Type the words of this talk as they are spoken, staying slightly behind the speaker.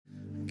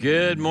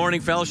Good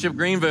morning, Fellowship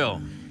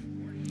Greenville.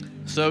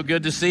 So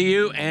good to see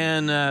you,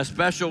 and a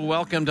special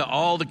welcome to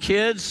all the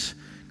kids.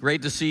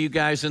 Great to see you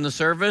guys in the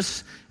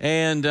service.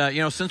 And,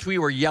 since we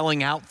were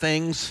yelling out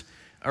things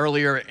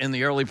earlier in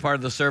the early part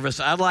of the service,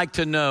 I'd like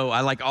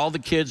all the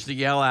kids to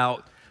yell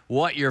out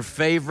what your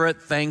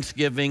favorite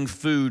Thanksgiving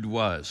food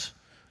was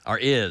or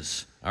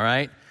is, all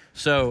right?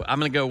 So I'm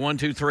going to go 1,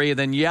 2, 3, and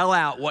then yell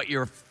out what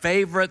your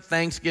favorite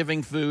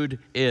Thanksgiving food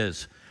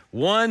is.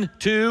 1,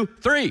 2,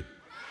 3.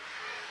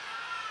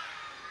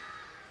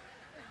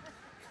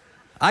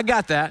 I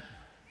got that.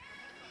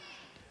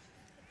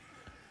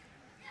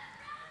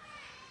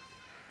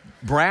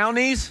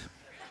 Brownies?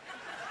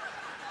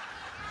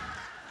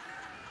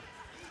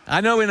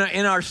 I know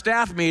in our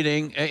staff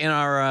meeting, in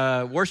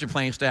our worship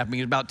planning staff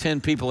meeting, about 10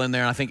 people in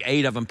there, and I think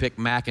 8 of them picked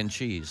mac and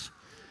cheese.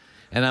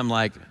 And I'm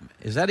like,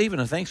 is that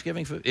even a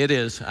Thanksgiving food? It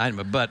is.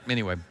 But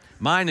anyway,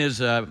 mine is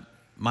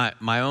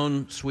my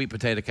own sweet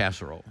potato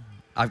casserole.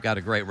 I've got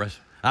a great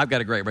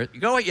recipe.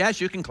 Go,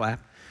 yes, you can clap.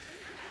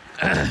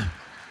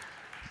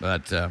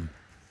 But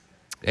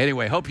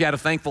anyway, hope you had a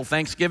thankful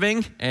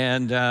Thanksgiving.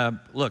 And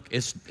look,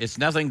 it's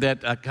nothing that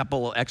a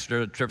couple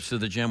extra trips to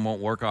the gym won't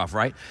work off,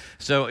 right?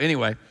 So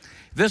anyway,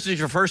 if this is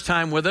your first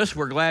time with us,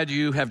 we're glad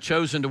you have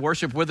chosen to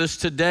worship with us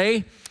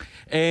today.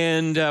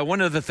 And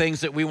one of the things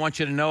that we want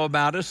you to know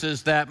about us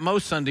is that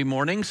most Sunday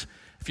mornings,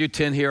 if you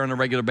attend here on a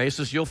regular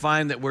basis, you'll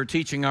find that we're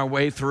teaching our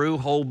way through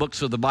whole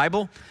books of the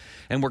Bible.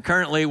 And we're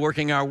currently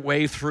working our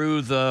way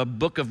through the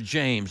book of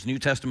James, New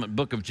Testament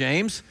book of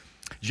James.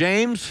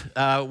 James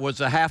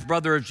was a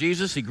half-brother of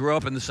Jesus. He grew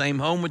up in the same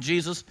home with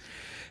Jesus.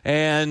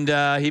 And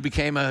he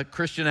became a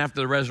Christian after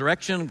the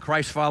resurrection,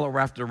 Christ follower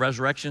after the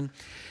resurrection.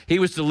 He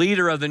was the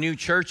leader of the new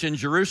church in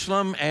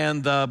Jerusalem.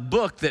 And the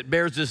book that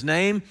bears his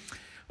name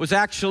it's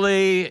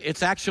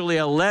actually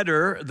a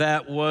letter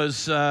that was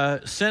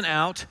sent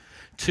out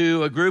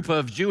to a group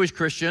of Jewish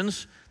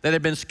Christians that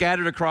had been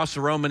scattered across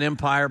the Roman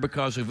Empire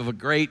because of a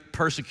great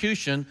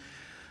persecution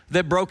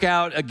that broke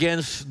out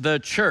against the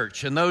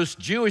church. And those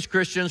Jewish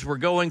Christians were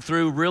going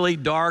through really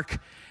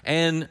dark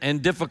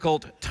and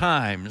difficult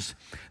times.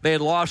 They had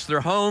lost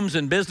their homes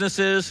and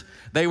businesses.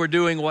 They were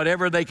doing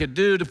whatever they could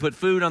do to put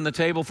food on the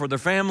table for their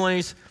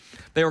families.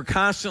 They were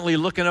constantly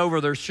looking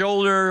over their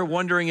shoulder,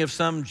 wondering if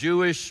some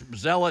Jewish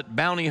zealot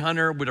bounty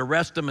hunter would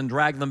arrest them and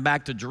drag them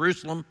back to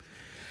Jerusalem.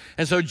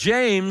 And so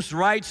James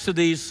writes to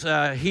these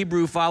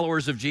Hebrew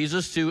followers of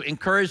Jesus to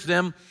encourage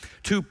them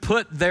to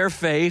put their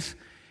faith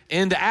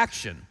into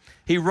action.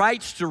 He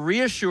writes to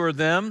reassure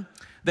them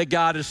that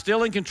God is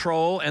still in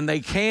control and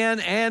they can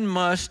and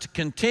must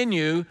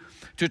continue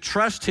to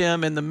trust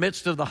Him in the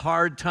midst of the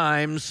hard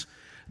times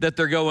that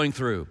they're going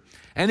through.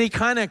 And he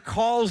kind of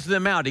calls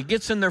them out. He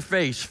gets in their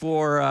face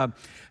for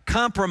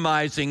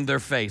compromising their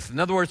faith. In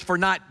other words, for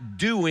not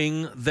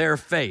doing their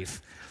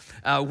faith,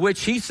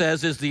 which he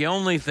says is the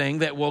only thing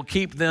that will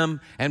keep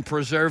them and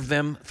preserve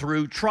them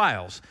through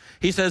trials.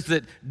 He says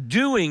that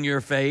doing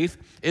your faith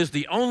is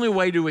the only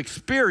way to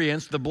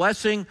experience the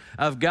blessing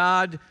of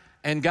God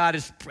and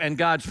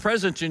God's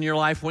presence in your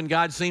life when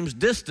God seems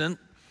distant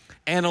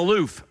and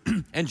aloof.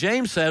 And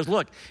James says,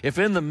 look, if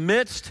in the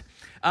midst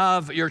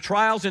of your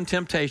trials and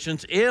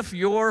temptations, if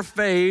your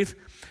faith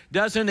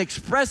doesn't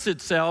express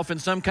itself in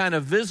some kind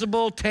of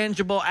visible,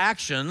 tangible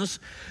actions,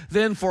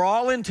 then for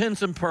all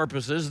intents and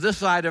purposes, this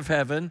side of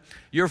heaven,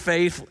 your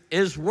faith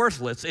is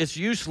worthless. It's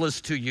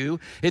useless to you.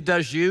 It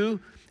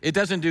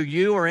doesn't do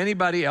you or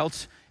anybody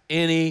else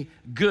any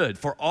good.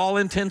 For all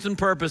intents and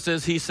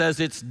purposes, he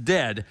says it's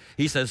dead.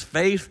 He says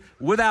faith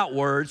without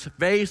words,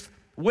 faith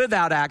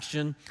without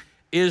action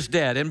is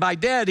dead. And by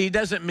dead, he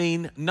doesn't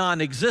mean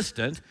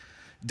non-existent.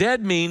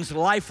 Dead means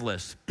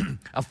lifeless.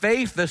 A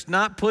faith that's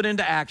not put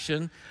into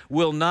action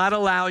will not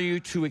allow you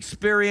to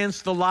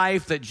experience the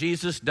life that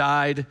Jesus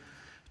died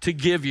to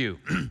give you.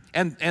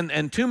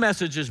 And 2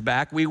 messages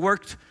back, we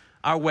worked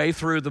our way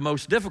through the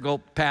most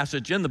difficult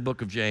passage in the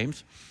book of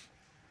James,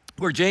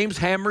 where James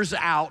hammers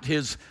out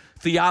his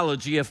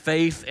theology of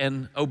faith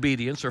and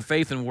obedience, or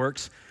faith and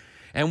works.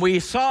 And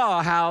we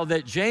saw how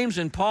that James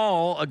and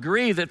Paul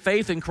agree that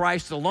faith in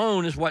Christ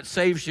alone is what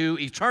saves you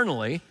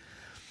eternally.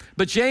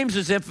 But James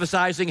is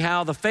emphasizing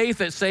how the faith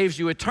that saves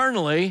you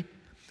eternally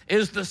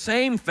is the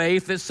same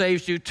faith that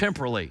saves you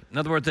temporally. In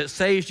other words, that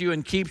saves you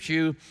and keeps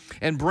you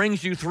and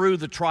brings you through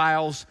the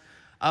trials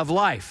of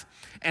life.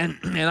 And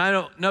I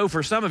don't know,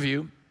 for some of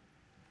you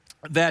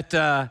that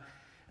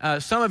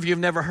some of you have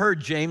never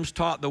heard James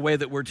taught the way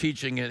that we're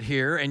teaching it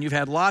here, and you've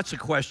had lots of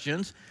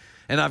questions.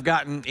 And I've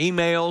gotten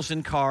emails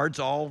and cards,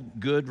 all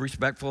good,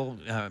 respectful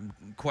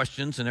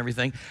questions and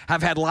everything.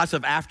 I've had lots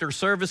of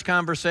after-service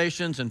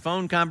conversations and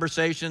phone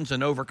conversations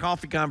and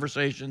over-coffee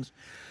conversations,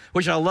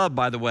 which I love,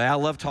 by the way. I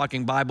love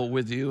talking Bible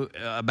with you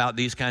about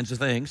these kinds of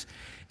things.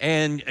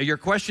 And your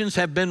questions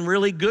have been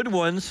really good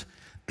ones.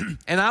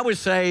 And I would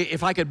say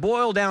if I could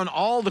boil down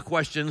all the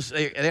questions,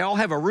 they all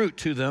have a root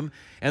to them.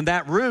 And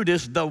that root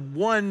is the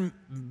one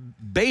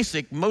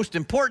basic, most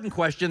important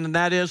question, and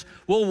that is,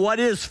 well, what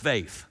is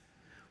faith?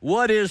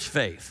 What is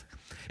faith?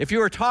 If you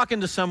were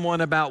talking to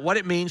someone about what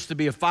it means to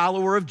be a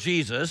follower of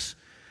Jesus,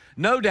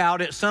 no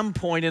doubt at some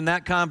point in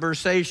that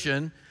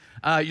conversation,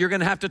 you're going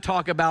to have to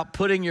talk about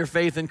putting your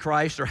faith in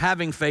Christ or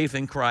having faith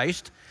in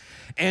Christ.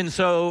 And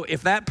so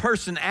if that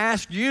person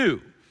asked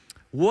you,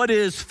 what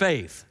is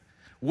faith?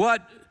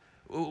 What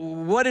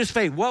is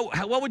faith?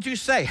 What would you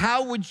say?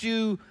 How would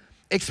you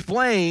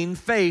explain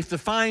faith,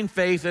 define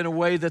faith in a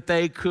way that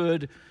they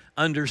could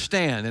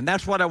understand? And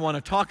that's what I want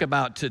to talk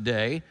about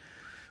today.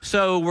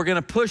 So we're going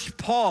to push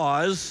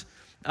pause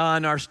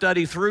on our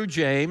study through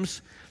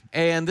James,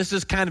 and this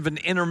is kind of an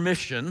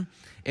intermission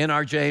in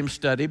our James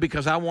study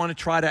because I want to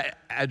try to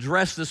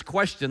address this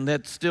question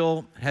that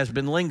still has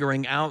been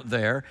lingering out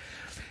there.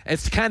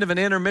 It's kind of an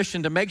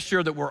intermission to make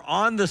sure that we're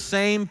on the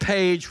same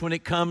page when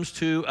it comes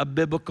to a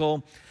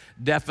biblical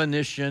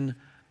definition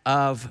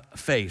of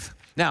faith.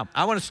 Now,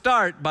 I want to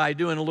start by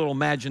doing a little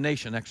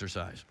imagination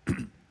exercise.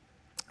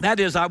 That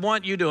is, I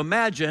want you to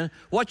imagine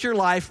what your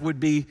life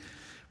would be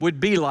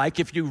like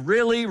if you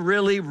really,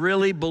 really,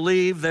 really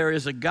believe there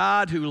is a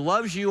God who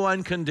loves you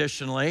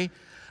unconditionally,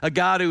 a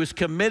God who is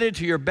committed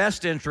to your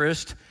best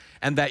interest,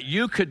 and that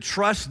you could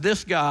trust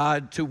this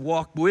God to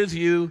walk with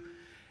you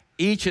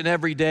each and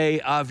every day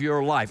of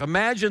your life.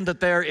 Imagine that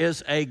there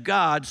is a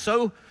God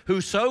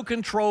who so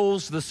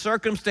controls the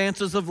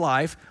circumstances of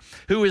life,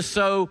 who is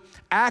so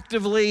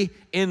actively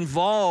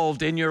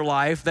involved in your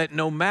life that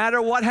no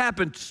matter what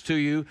happens to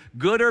you,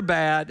 good or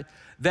bad,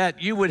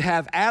 that you would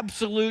have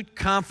absolute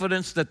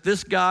confidence that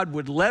this God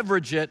would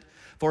leverage it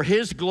for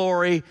His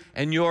glory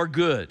and your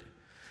good.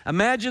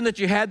 Imagine that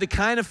you had the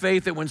kind of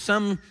faith that when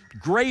some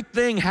great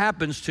thing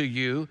happens to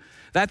you,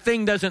 that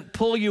thing doesn't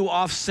pull you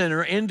off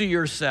center into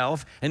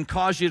yourself and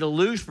cause you to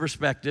lose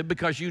perspective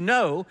because you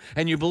know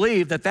and you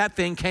believe that that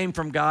thing came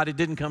from God, it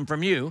didn't come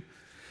from you.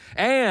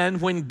 And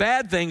when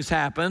bad things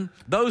happen,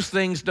 those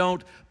things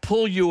don't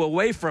pull you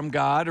away from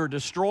God or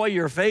destroy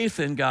your faith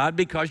in God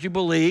because you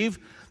believe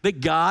that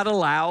God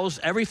allows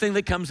everything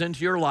that comes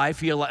into your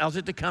life, He allows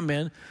it to come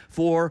in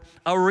for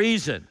a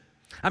reason.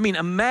 I mean,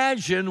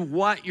 imagine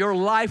what your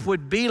life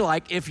would be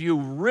like if you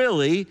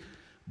really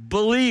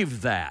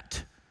believed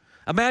that.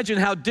 Imagine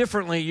how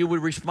differently you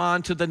would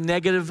respond to the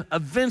negative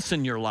events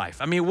in your life.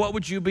 I mean, what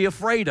would you be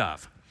afraid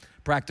of?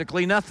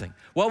 Practically nothing.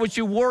 What would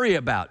you worry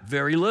about?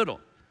 Very little.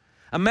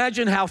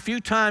 Imagine how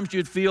few times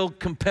you'd feel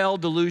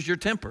compelled to lose your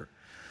temper.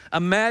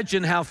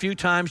 Imagine how few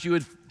times you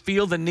would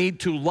feel the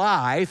need to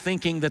lie,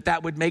 thinking that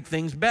that would make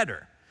things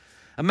better.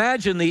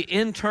 Imagine the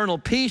internal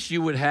peace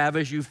you would have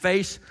as you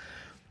face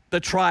the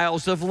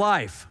trials of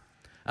life.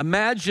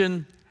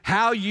 Imagine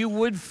how you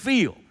would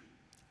feel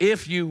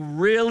if you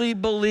really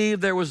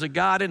believed there was a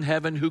God in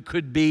heaven who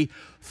could be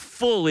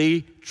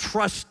fully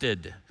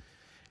trusted.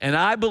 And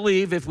I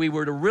believe if we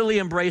were to really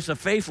embrace a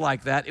faith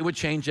like that, it would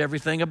change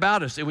everything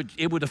about us. It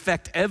would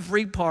affect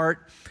every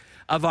part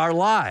of our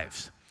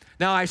lives.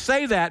 Now, I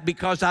say that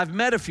because I've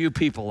met a few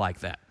people like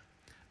that.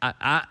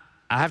 I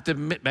have to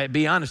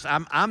be honest,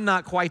 I'm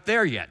not quite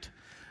there yet,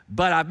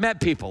 but I've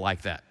met people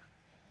like that.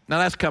 Now,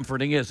 that's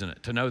comforting, isn't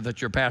it, to know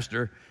that your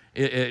pastor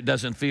it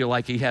doesn't feel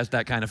like he has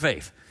that kind of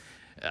faith.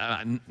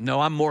 No,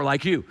 I'm more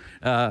like you.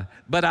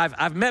 But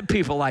I've met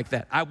people like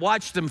that. I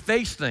watch them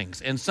face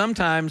things, and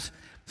sometimes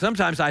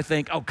I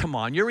think, oh, come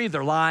on, you're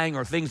either lying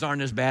or things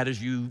aren't as bad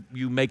as you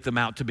make them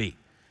out to be.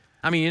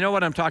 I mean, you know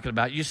what I'm talking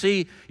about. You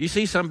see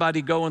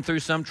somebody going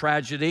through some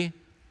tragedy,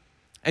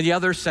 and yeah,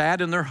 they're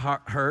sad and they're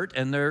hurt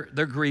and they're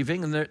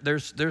grieving and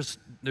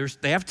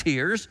they have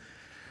tears,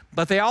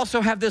 but they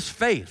also have this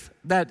faith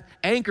that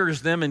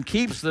anchors them and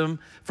keeps them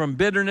from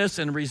bitterness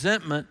and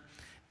resentment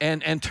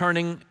and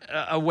turning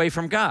away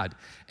from God.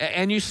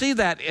 And you see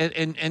that,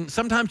 and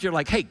sometimes you're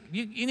like, hey,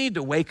 you need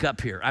to wake up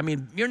here. I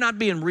mean, you're not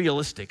being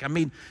realistic. I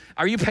mean,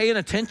 are you paying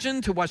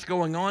attention to what's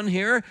going on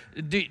here?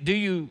 Do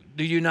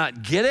you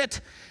not get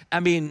it? I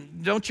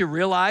mean, don't you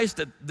realize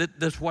that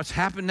this what's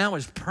happened now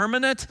is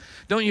permanent?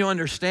 Don't you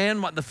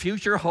understand what the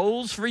future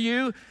holds for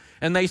you?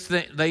 And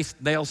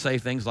they'll say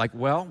things like,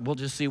 well, we'll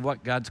just see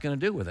what God's going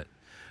to do with it.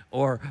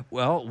 Or,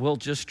 well, we'll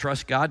just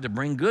trust God to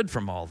bring good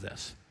from all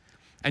this.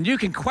 And you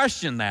can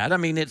question that. I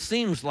mean, it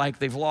seems like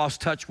they've lost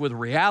touch with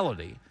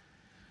reality.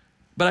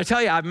 But I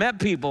tell you, I've met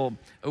people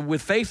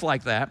with faith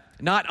like that,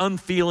 not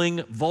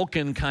unfeeling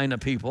Vulcan kind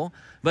of people,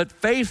 but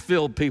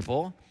faith-filled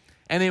people.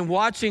 And in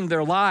watching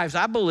their lives,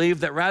 I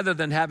believe that rather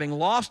than having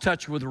lost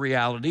touch with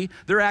reality,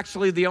 they're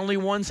actually the only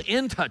ones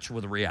in touch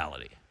with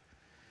reality.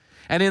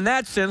 And in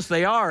that sense,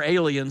 they are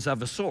aliens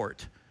of a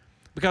sort.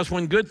 Because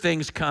when good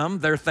things come,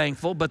 they're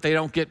thankful, but they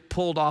don't get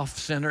pulled off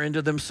center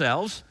into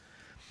themselves.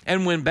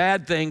 And when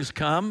bad things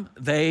come,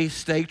 they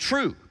stay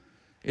true.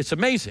 It's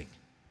amazing.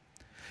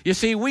 You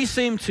see, we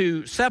seem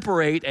to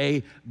separate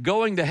a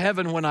going to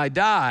heaven when I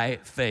die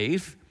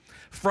faith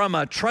from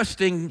a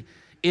trusting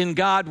in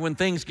God when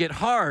things get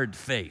hard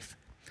faith.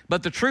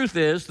 But the truth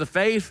is, the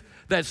faith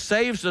that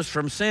saves us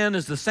from sin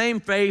is the same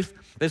faith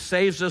that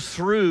saves us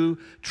through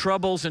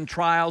troubles and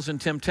trials and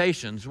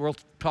temptations. We'll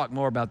talk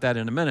more about that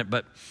in a minute.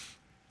 But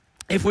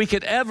if we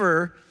could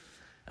ever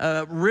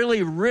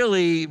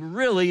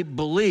really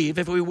believe,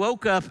 if we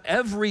woke up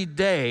every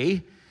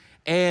day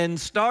and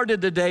started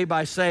the day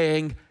by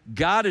saying,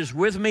 God is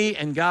with me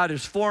and God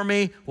is for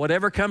me.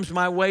 Whatever comes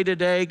my way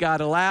today, God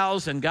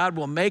allows, and God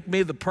will make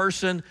me the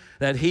person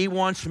that He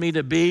wants me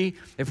to be.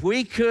 If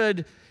we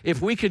could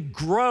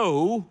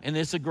grow, and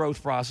it's a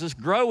growth process,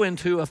 grow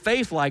into a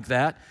faith like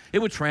that, it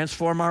would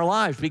transform our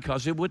lives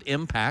because it would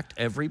impact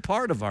every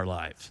part of our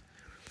lives.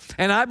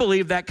 And I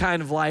believe that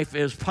kind of life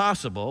is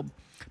possible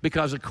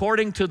because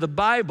according to the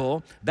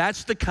Bible,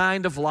 that's the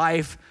kind of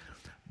life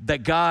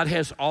that God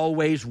has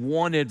always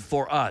wanted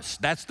for us.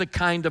 That's the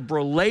kind of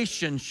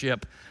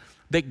relationship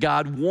that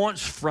God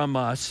wants from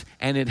us,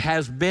 and it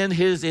has been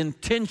His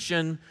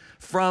intention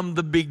from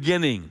the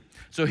beginning.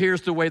 So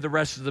here's the way the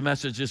rest of the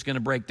message is going to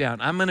break down.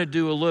 I'm going to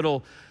do a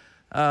little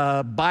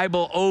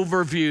Bible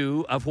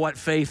overview of what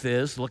faith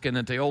is, looking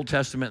at the Old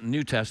Testament and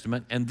New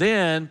Testament, and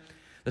then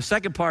the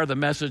second part of the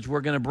message,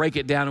 we're going to break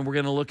it down, and we're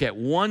going to look at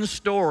one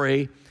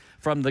story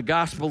from the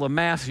Gospel of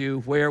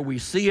Matthew where we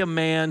see a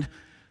man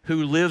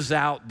who lives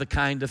out the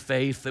kind of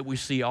faith that we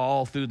see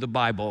all through the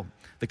Bible,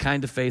 the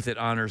kind of faith that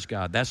honors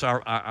God. That's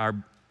our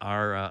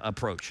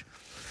approach.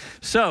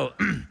 So,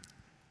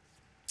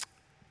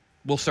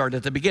 we'll start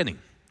at the beginning.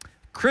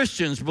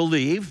 Christians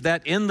believe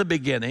that in the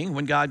beginning,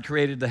 when God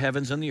created the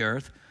heavens and the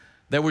earth,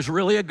 there was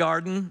really a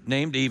garden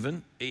named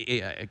Eden,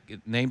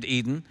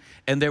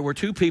 and there were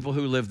two people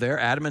who lived there,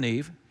 Adam and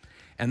Eve.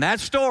 And that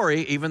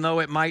story, even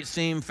though it might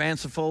seem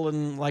fanciful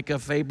and like a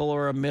fable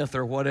or a myth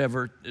or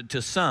whatever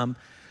to some,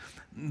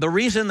 the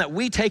reason that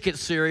we take it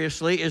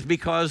seriously is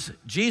because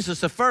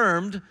Jesus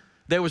affirmed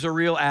there was a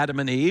real Adam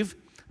and Eve,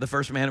 the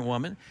first man and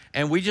woman,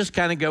 and we just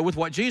kind of go with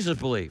what Jesus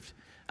believed.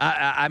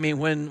 I mean,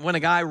 when a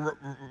guy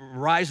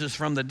rises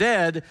from the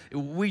dead,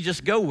 we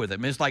just go with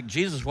him. It's like,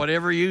 Jesus,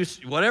 whatever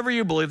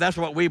you believe, that's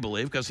what we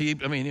believe, because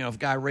if a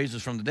guy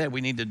raises from the dead, we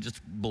need to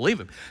just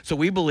believe him. So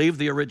we believe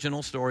the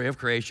original story of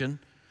creation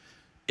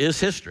is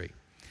history.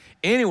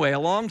 Anyway, a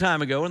long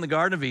time ago in the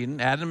Garden of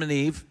Eden, Adam and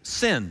Eve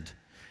sinned.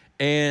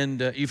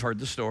 And you've heard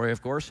the story,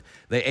 of course.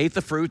 They ate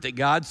the fruit that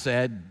God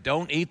said,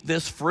 don't eat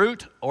this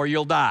fruit or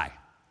you'll die.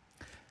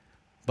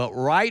 But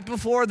right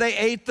before they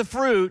ate the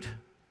fruit,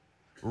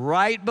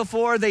 right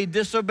before they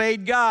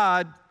disobeyed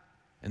God,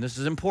 and this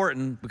is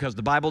important because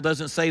the Bible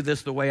doesn't say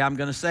this the way I'm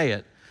going to say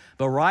it,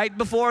 but right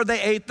before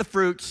they ate the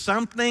fruit,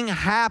 something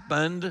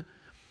happened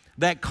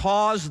that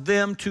caused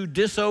them to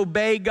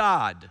disobey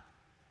God.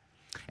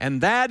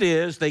 And that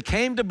is, they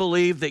came to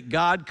believe that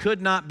God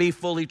could not be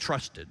fully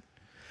trusted.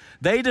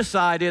 They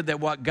decided that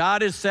what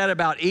God had said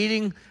about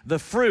eating the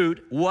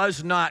fruit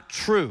was not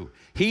true.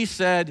 He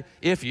said,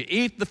 if you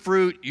eat the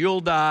fruit,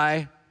 you'll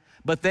die.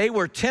 But they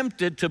were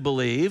tempted to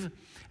believe,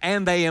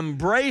 and they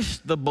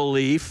embraced the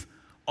belief,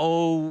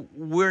 oh,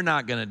 we're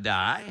not going to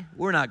die.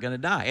 We're not going to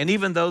die. And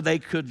even though they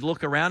could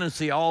look around and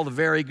see all the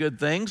very good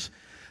things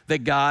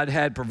that God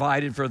had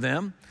provided for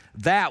them,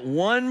 that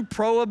one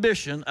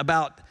prohibition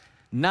about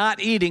not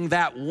eating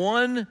that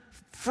one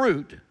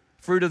fruit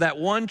of that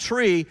one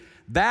tree,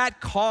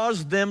 that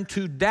caused them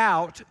to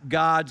doubt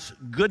God's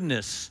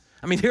goodness.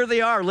 I mean, here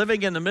they are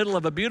living in the middle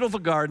of a beautiful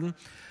garden,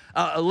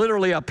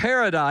 literally a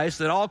paradise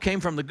that all came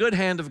from the good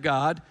hand of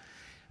God.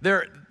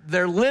 They're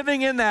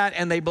living in that,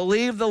 and they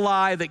believe the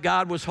lie that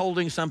God was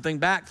holding something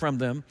back from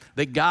them,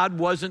 that God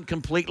wasn't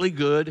completely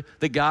good,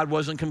 that God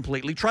wasn't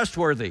completely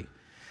trustworthy.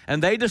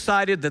 And they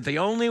decided that the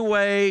only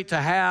way to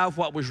have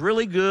what was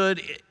really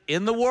good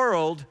in the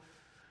world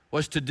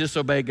was to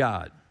disobey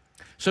God.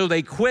 So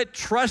they quit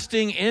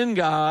trusting in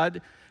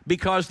God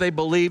because they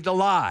believed a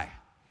lie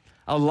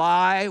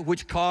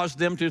which caused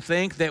them to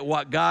think that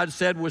what God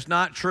said was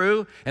not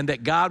true and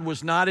that God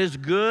was not as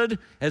good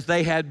as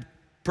they had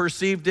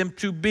perceived Him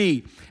to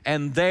be.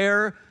 And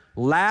their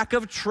lack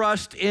of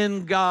trust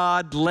in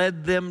God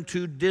led them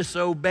to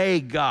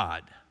disobey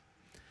God.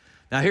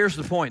 Now here's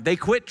the point. They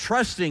quit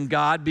trusting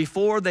God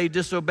before they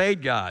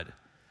disobeyed God.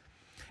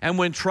 And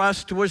when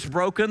trust was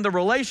broken, the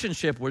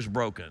relationship was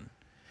broken.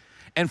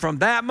 And from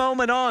that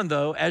moment on,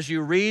 though, as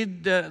you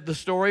read the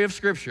story of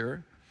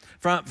Scripture,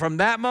 from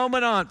that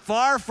moment on,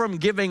 far from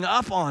giving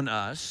up on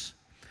us,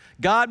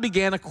 God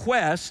began a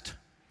quest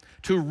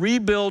to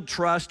rebuild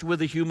trust with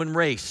the human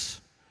race.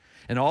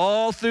 And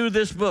all through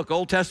this book,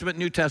 Old Testament,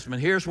 New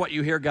Testament, here's what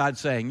you hear God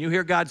saying. You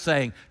hear God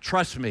saying,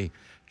 trust me,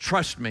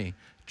 trust me,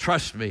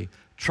 trust me,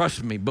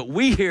 trust me. But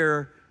we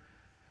hear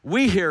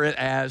it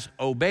as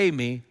obey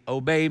me,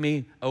 obey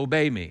me,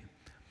 obey me.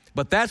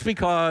 But that's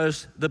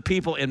because the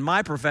people in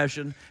my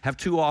profession have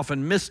too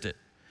often missed it.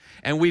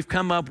 And we've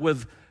come up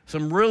with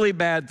some really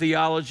bad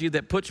theology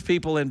that puts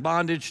people in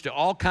bondage to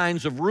all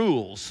kinds of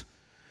rules.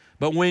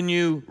 But when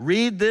you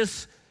read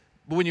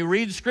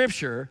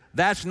Scripture,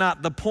 that's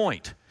not the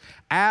point.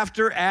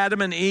 After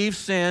Adam and Eve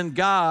sinned,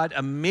 God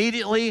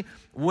immediately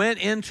went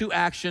into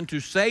action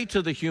to say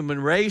to the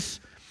human race,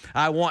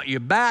 I want you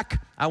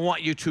back. I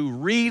want you to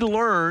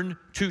relearn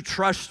to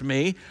trust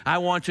me. I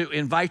want to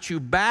invite you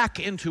back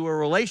into a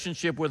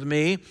relationship with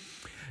me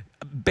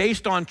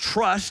based on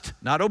trust,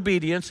 not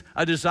obedience,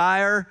 a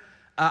desire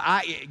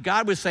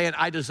God was saying,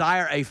 I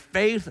desire a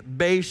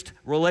faith-based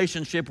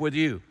relationship with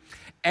you.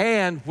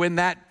 And when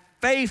that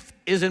faith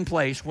is in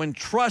place, when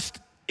trust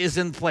is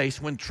in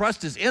place, when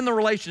trust is in the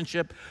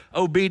relationship,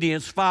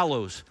 obedience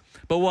follows.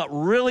 But what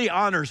really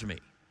honors me,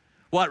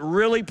 what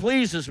really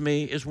pleases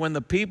me is when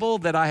the people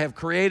that I have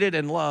created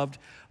and loved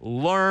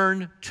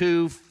learn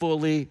to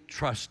fully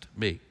trust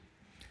me.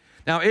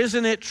 Now,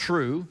 isn't it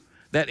true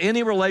that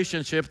any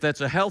relationship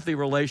that's a healthy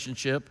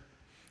relationship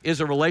is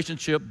a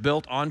relationship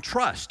built on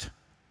trust?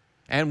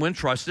 And when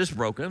trust is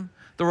broken,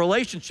 the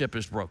relationship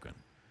is broken.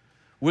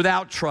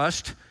 Without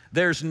trust,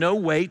 there's no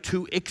way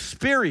to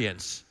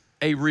experience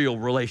a real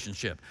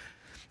relationship.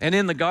 And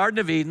in the Garden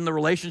of Eden, the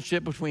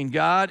relationship between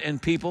God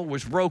and people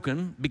was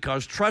broken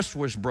because trust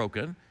was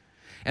broken.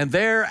 And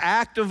their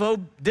act of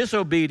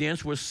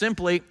disobedience was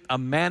simply a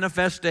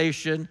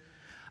manifestation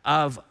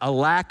of a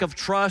lack of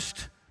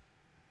trust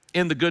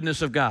in the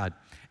goodness of God.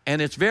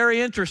 And it's very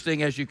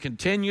interesting as you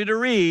continue to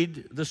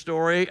read the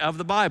story of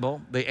the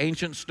Bible, the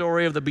ancient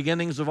story of the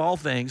beginnings of all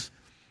things.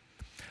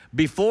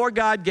 Before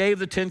God gave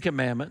the Ten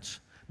Commandments,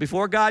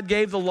 before God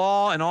gave the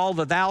law and all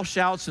the thou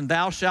shalt and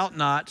thou shalt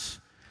nots,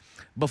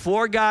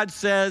 before God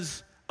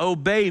says,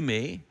 obey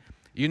me,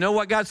 you know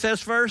what God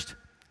says first?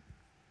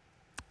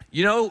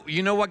 You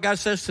know what God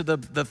says to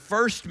the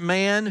first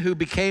man who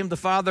became the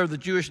father of the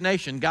Jewish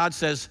nation? God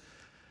says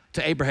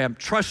to Abraham,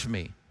 trust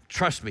me,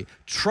 trust me.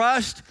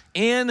 Trust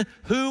in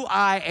who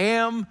I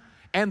am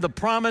and the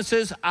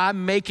promises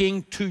I'm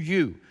making to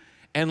you.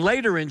 And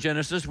later in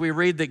Genesis, we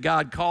read that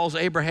God calls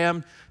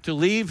Abraham to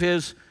leave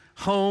his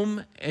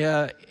home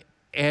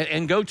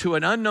and go to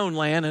an unknown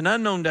land, an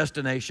unknown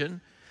destination.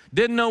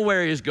 Didn't know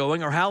where he was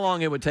going or how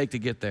long it would take to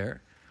get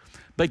there.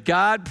 But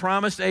God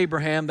promised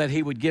Abraham that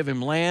he would give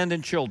him land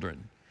and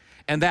children.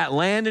 And that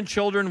land and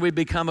children would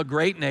become a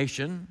great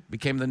nation,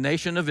 became the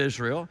nation of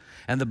Israel.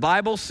 And the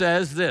Bible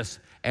says this,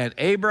 and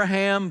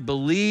Abraham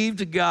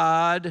believed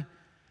God.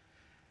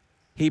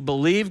 He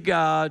believed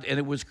God, and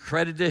it was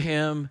credited to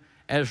him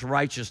as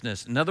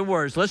righteousness. In other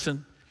words,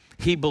 listen,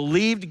 he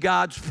believed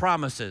God's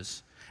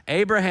promises.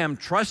 Abraham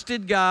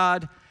trusted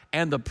God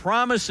and the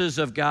promises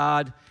of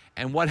God,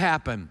 and what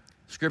happened?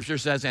 Scripture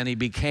says, and he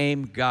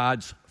became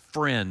God's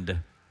friend.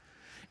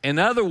 In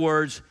other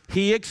words,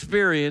 he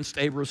experienced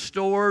a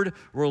restored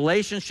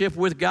relationship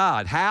with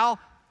God. How?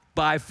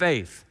 By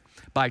faith,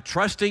 by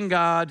trusting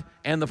God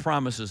and the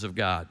promises of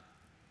God.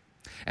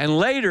 And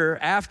later,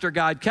 after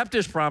God kept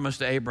his promise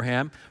to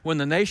Abraham, when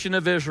the nation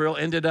of Israel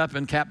ended up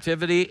in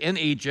captivity in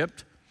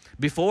Egypt,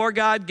 before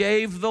God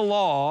gave the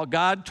law,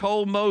 God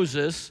told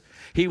Moses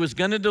he was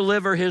going to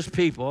deliver his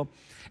people.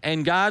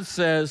 And God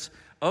says,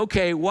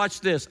 okay,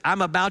 watch this.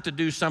 I'm about to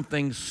do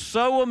something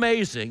so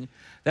amazing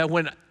that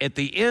when at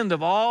the end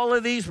of all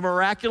of these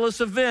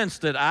miraculous events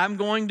that I'm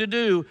going to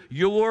do,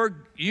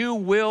 you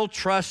will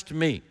trust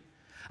me.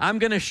 I'm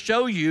going to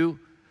show you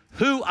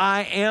who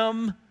I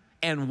am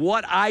and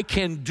what I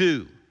can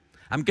do.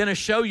 I'm going to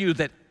show you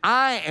that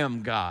I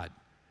am God.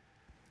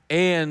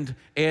 And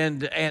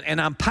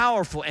I'm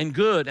powerful and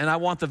good, and I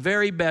want the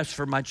very best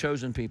for my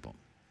chosen people.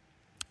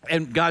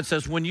 And God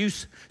says, when you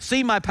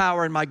see my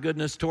power and my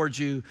goodness towards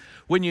you,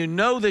 when you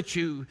know that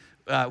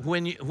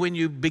when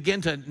you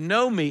begin to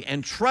know me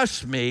and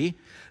trust me,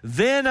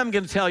 then I'm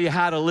going to tell you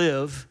how to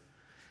live,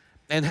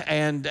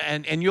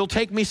 and you'll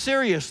take me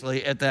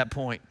seriously at that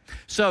point.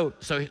 So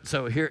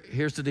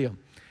here's the deal.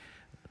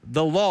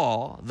 The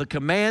law, the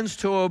commands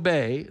to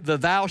obey, the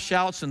thou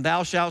shalt and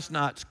thou shalt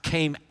nots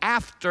came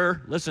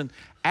after, listen,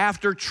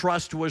 after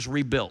trust was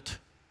rebuilt.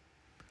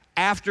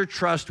 After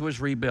trust was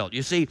rebuilt.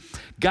 You see,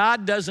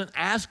 God doesn't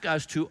ask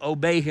us to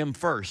obey him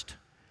first.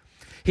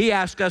 He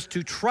asks us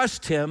to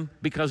trust him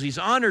because he's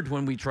honored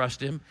when we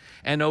trust him,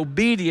 and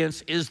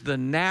obedience is the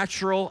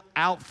natural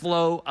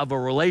outflow of a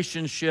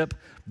relationship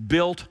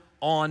built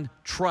on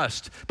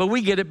trust. But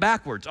we get it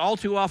backwards. All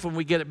too often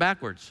we get it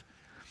backwards.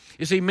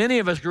 You see, many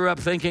of us grew up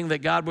thinking that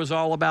God was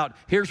all about,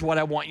 here's what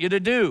I want you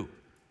to do,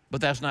 but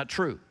that's not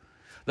true.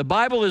 The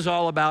Bible is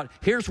all about,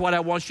 here's what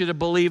I want you to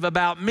believe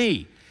about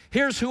me.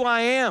 Here's who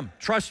I am,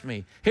 trust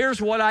me.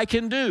 Here's what I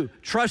can do,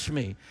 trust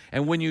me.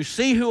 And when you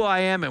see who I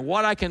am and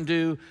what I can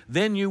do,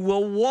 then you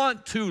will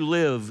want to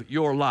live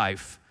your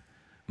life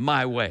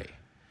my way.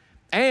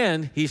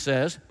 And, he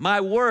says,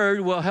 my word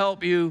will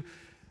help you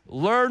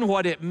learn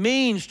what it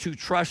means to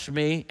trust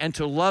me and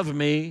to love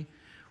me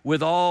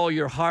with all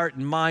your heart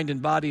and mind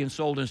and body and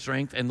soul and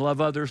strength, and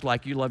love others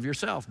like you love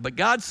yourself. But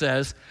God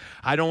says,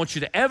 I don't want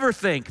you to ever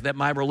think that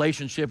my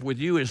relationship with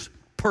you is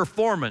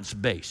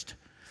performance-based.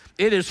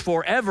 It is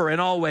forever and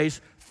always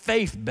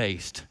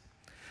faith-based.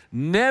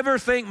 Never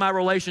think my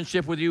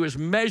relationship with you is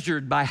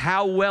measured by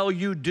how well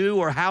you do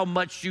or how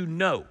much you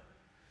know.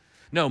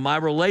 No, my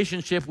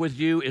relationship with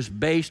you is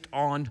based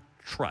on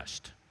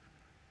trust.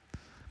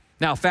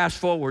 Now, fast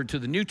forward to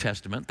the New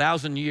Testament,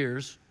 thousands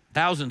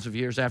of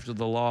years after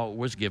the law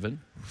was given.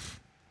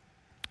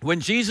 When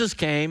Jesus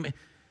came,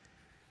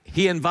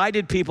 he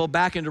invited people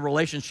back into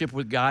relationship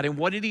with God. And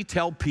what did he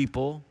tell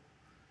people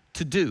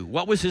to do?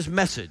 What was his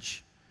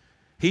message?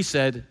 He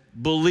said,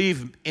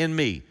 believe in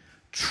me.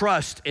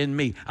 trust in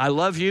me. I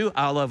love you.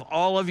 I love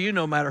all of you,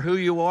 no matter who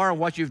you are and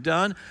what you've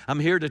done. I'm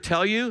here to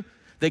tell you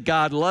that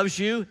God loves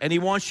you and he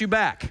wants you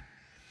back.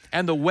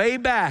 And the way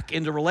back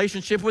into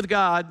relationship with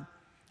God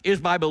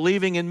is by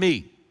believing in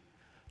me,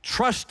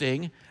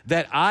 trusting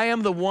that I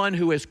am the one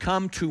who has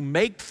come to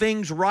make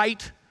things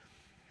right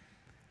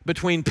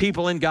between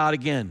people and God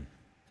again.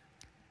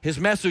 His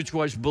message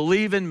was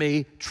believe in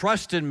me,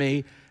 trust in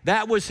me.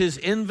 That was his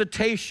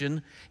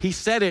invitation. He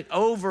said it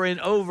over and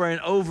over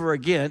and over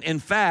again. In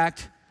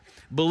fact,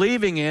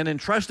 believing in and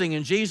trusting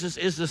in Jesus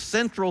is the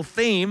central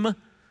theme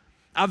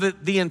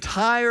of the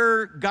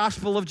entire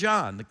Gospel of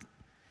John.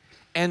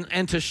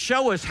 And to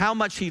show us how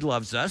much he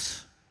loves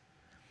us,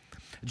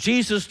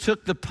 Jesus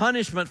took the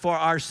punishment for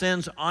our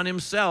sins on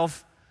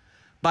himself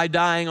by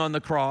dying on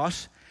the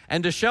cross.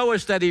 And to show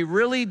us that he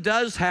really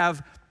does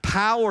have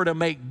power to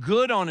make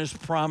good on his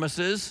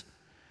promises,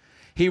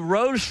 he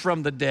rose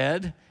from the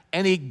dead,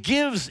 and he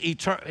gives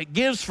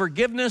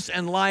forgiveness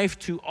and life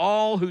to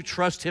all who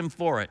trust him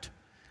for it.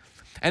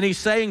 And he's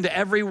saying to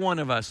every one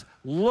of us,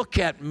 look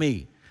at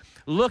me.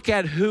 Look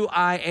at who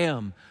I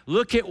am.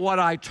 Look at what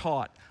I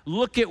taught.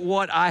 Look at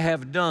what I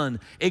have done.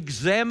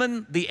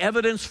 Examine the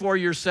evidence for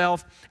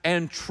yourself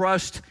and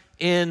trust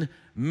in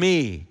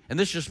me. And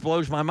this just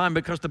blows my mind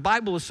because the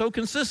Bible is so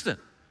consistent.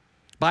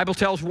 The Bible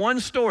tells one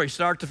story,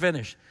 start to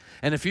finish.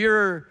 And if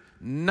you're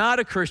not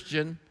a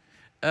Christian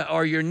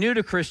or you're new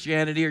to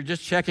Christianity or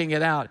just checking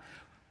it out,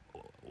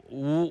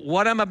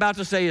 what I'm about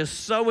to say is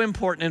so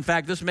important. In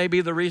fact, this may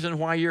be the reason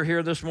why you're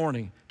here this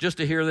morning, just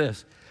to hear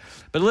this.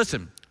 But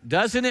listen,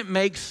 doesn't it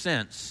make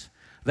sense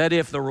that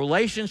if the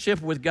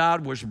relationship with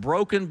God was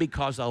broken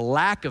because of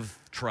lack of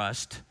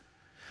trust,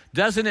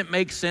 doesn't it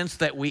make sense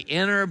that we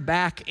enter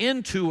back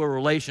into a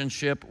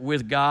relationship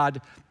with God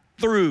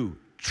through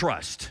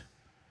trust?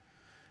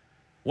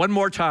 One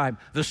more time,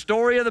 the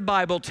story of the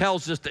Bible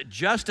tells us that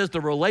just as the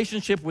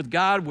relationship with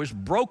God was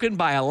broken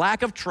by a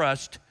lack of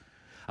trust,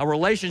 a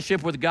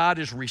relationship with God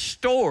is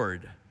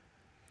restored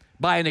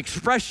by an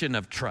expression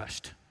of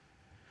trust.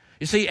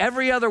 You see,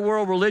 every other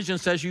world religion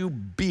says you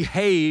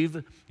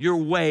behave your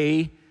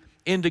way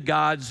into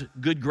God's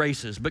good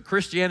graces. But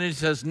Christianity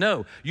says,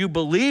 no, you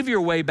believe your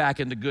way back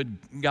into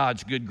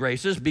God's good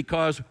graces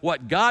because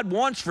what God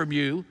wants from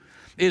you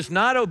is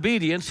not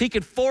obedience. He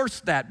could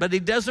force that, but he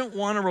doesn't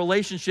want a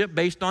relationship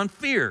based on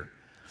fear.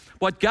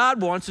 What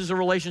God wants is a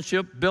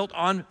relationship built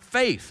on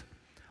faith,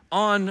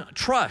 on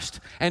trust,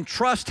 and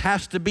trust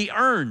has to be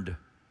earned.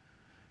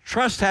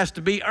 Trust has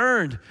to be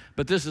earned,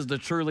 but this is the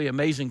truly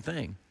amazing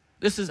thing.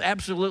 This is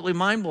absolutely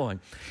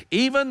mind-blowing.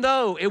 Even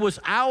though it was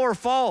our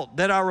fault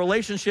that our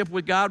relationship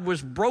with God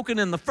was broken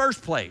in the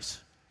first place,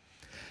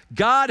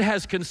 God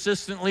has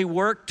consistently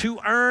worked to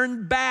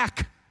earn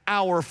back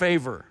our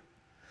favor.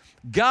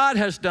 God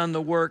has done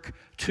the work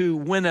to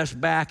win us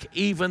back,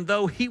 even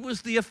though he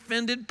was the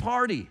offended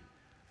party.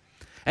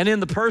 And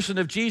in the person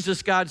of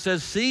Jesus, God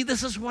says, see,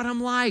 this is what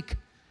I'm like.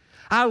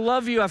 I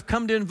love you. I've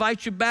come to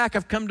invite you back.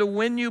 I've come to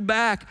win you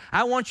back.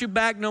 I want you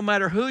back no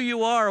matter who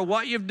you are or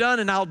what you've done,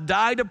 and I'll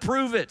die to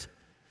prove it.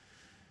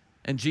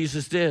 And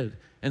Jesus did.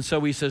 And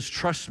so he says,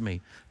 trust me,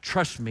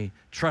 trust me,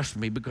 trust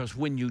me, because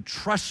when you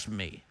trust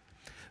me,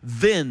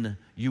 then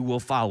you will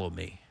follow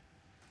me.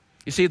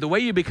 You see, the way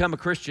you become a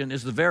Christian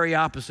is the very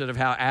opposite of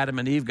how Adam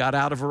and Eve got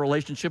out of a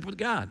relationship with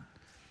God.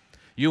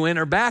 You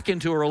enter back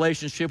into a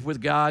relationship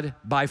with God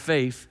by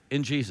faith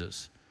in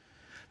Jesus.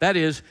 That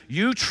is,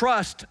 you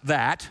trust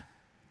that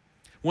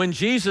when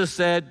Jesus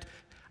said,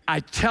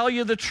 I tell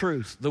you the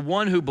truth, the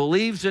one who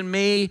believes in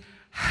me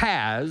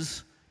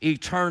has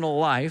eternal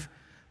life,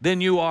 then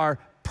you are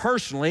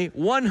personally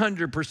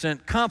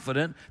 100%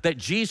 confident that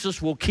Jesus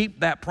will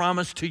keep that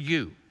promise to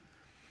you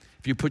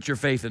if you put your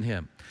faith in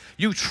him.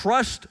 You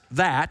trust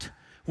that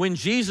when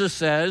Jesus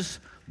says,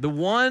 the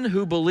one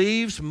who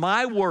believes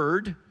my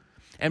word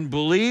and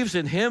believes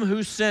in him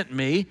who sent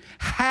me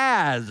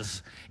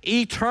has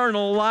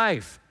eternal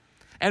life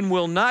and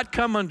will not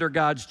come under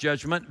God's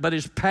judgment, but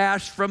is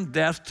passed from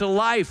death to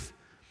life.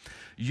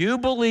 You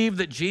believe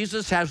that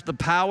Jesus has the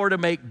power to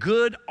make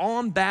good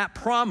on that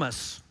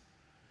promise.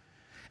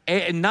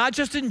 And not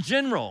just in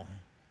general,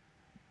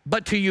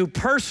 but to you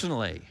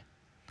personally.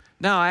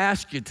 Now I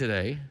ask you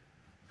today,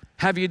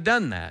 have you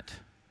done that?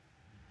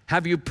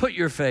 Have you put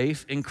your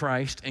faith in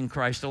Christ and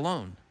Christ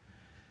alone?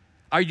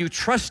 Are you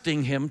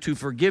trusting him to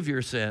forgive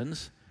your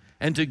sins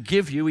and to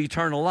give you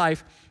eternal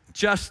life,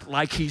 just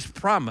like he's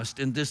promised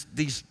in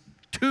these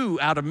two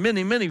out of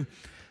many, many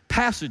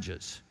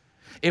passages?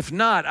 If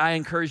not, I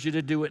encourage you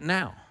to do it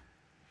now.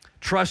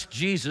 Trust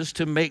Jesus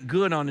to make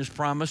good on his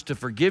promise to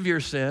forgive your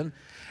sin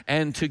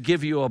and to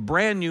give you a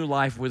brand new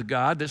life with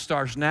God that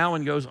starts now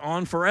and goes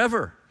on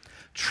forever.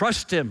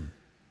 Trust him.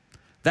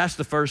 That's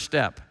the first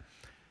step.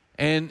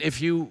 And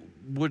if you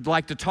would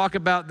like to talk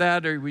about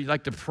that or we'd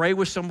like to pray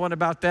with someone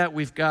about that,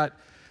 we've got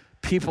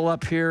people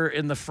up here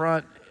in the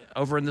front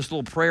over in this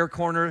little prayer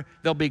corner.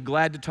 They'll be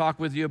glad to talk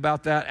with you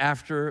about that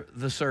after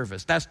the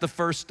service. That's the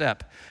first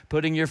step,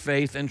 putting your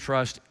faith and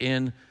trust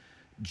in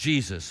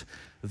Jesus.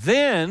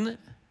 Then,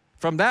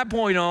 from that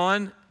point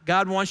on,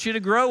 God wants you to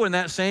grow in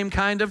that same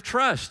kind of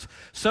trust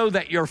so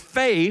that your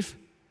faith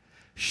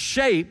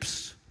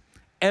shapes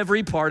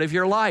every part of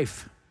your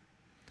life.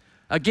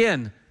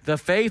 Again, the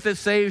faith that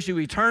saves you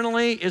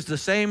eternally is the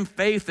same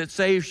faith that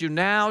saves you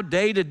now,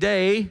 day to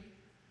day,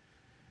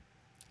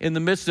 in the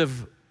midst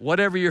of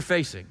whatever you're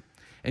facing.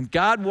 And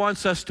God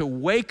wants us to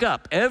wake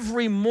up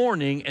every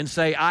morning and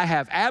say, I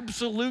have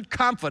absolute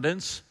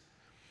confidence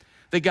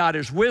that God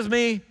is with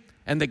me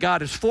and that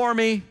God is for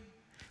me.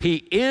 He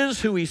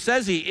is who he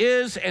says he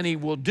is, and he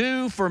will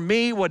do for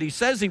me what he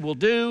says he will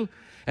do.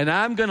 And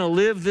I'm going to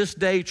live this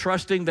day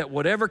trusting that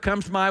whatever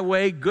comes my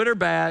way, good or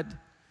bad,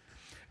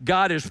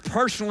 God is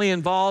personally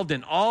involved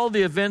in all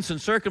the events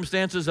and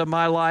circumstances of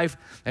my life.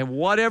 And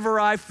whatever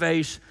I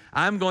face,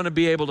 I'm going to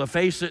be able to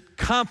face it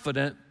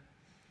confident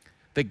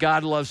that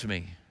God loves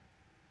me.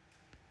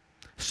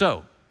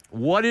 So,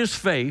 what is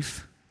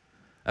faith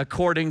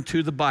according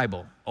to the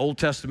Bible? Old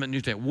Testament,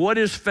 New Testament. What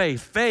is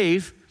faith?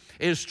 Faith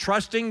is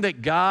trusting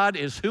that God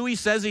is who he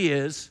says he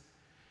is,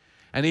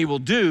 and he will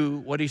do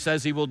what he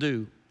says he will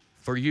do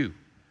for you.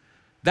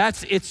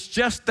 It's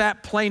just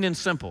that plain and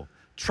simple.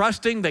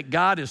 Trusting that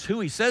God is who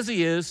he says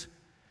he is,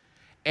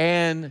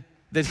 and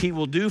that he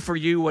will do for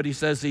you what he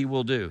says he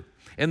will do.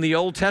 In the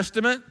Old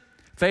Testament,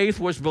 faith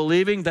was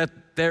believing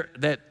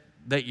that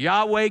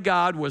Yahweh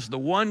God was the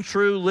one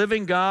true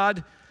living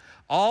God,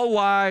 all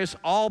wise,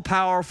 all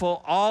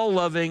powerful, all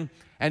loving,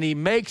 and he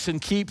makes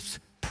and keeps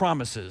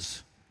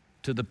promises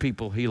to the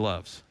people he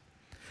loves.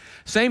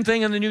 Same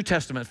thing in the New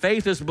Testament.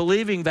 Faith is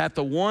believing that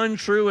the one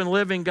true and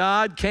living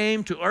God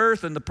came to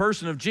earth in the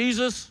person of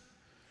Jesus,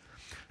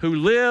 who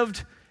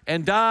lived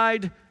and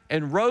died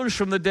and rose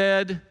from the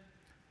dead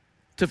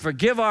to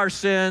forgive our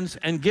sins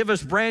and give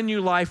us brand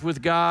new life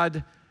with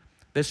God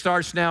that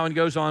starts now and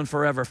goes on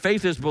forever.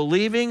 Faith is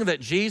believing that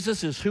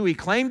Jesus is who he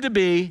claimed to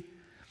be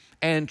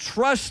and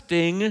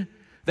trusting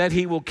that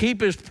he will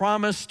keep his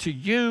promise to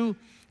you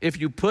if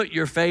you put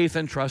your faith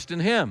and trust in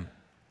him.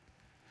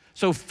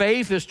 So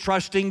faith is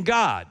trusting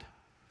God,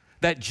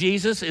 that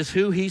Jesus is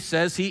who he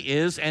says he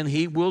is, and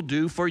he will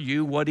do for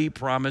you what he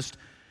promised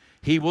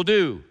he will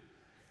do.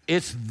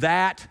 It's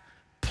that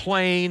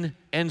plain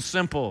and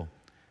simple.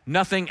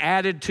 Nothing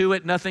added to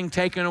it, nothing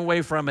taken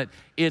away from it.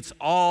 It's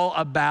all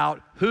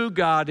about who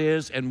God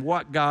is and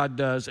what God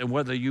does and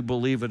whether you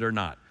believe it or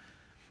not.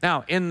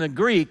 Now, in the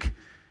Greek,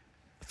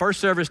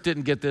 first service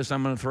didn't get this.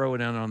 I'm going to throw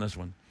it in on this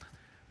one.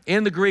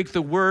 In the Greek,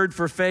 the word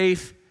for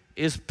faith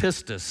is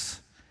pistis.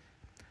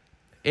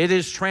 It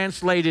is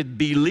translated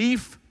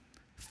belief,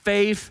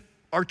 faith,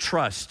 or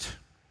trust.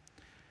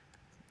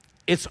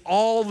 It's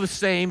all the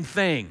same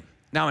thing.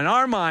 Now, in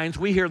our minds,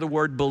 we hear the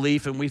word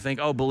belief and we think,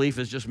 oh, belief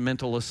is just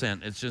mental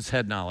assent. It's just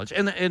head knowledge.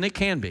 And it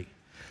can be.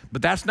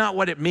 But that's not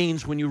what it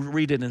means when you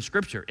read it in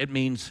Scripture. It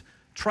means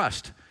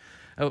trust.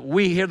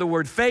 We hear the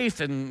word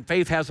faith, and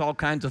faith has all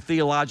kinds of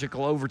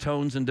theological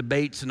overtones and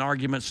debates and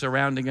arguments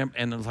surrounding it.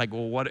 And it's like,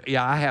 well, what?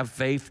 Yeah, I have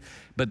faith,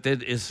 but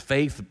that is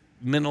faith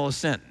mental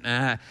assent?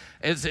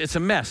 It's a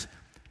mess.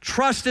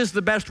 Trust is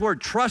the best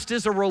word. Trust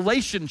is a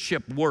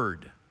relationship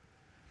word.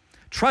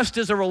 Trust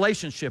is a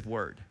relationship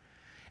word.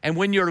 And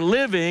when you're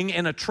living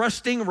in a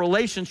trusting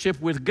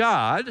relationship with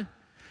God,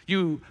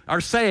 you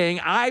are saying,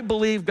 I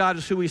believe God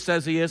is who he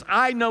says he is.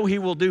 I know he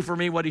will do for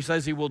me what he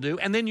says he will do.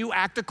 And then you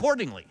act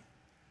accordingly,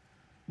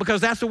 because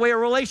that's the way a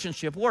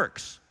relationship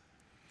works.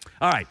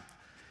 All right,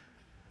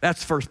 that's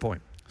the first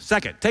point.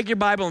 Second, take your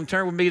Bible and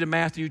turn with me to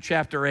Matthew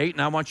chapter 8,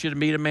 and I want you to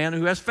meet a man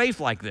who has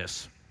faith like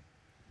this.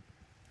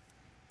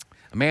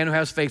 A man who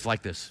has faith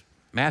like this.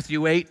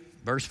 Matthew 8,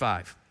 verse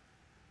 5.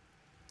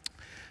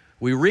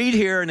 We read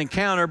here an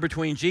encounter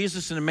between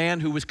Jesus and a man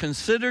who was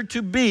considered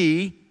to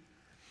be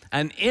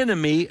an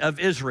enemy of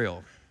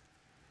Israel.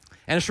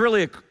 And it's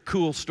really a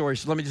cool story,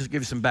 so let me just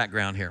give you some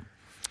background here.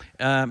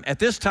 At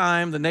this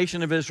time, the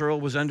nation of Israel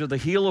was under the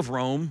heel of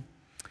Rome.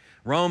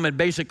 Rome had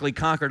basically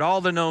conquered all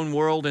the known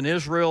world, and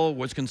Israel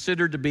was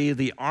considered to be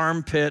the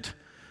armpit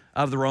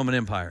of the Roman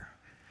Empire.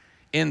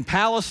 In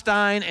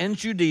Palestine and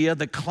Judea,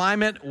 the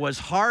climate was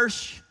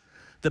harsh.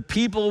 The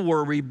people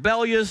were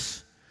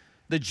rebellious.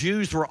 The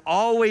Jews were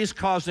always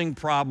causing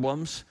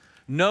problems.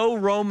 No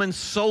Roman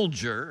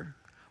soldier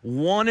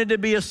wanted to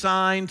be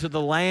assigned to the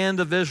land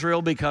of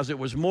Israel because it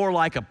was more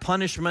like a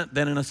punishment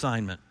than an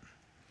assignment.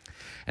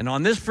 And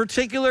on this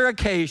particular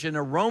occasion,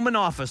 a Roman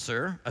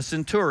officer, a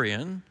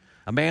centurion,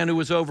 a man who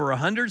was over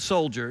 100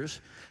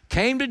 soldiers,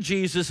 came to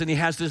Jesus, and he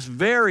has this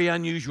very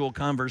unusual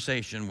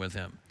conversation with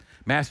him.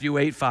 Matthew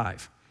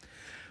 8:5.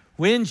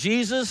 When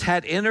Jesus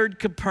had entered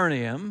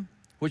Capernaum,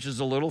 which is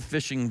a little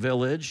fishing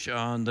village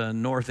on the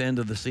north end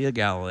of the Sea of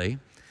Galilee,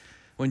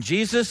 when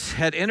Jesus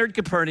had entered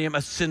Capernaum,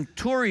 a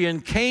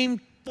centurion came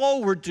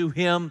forward to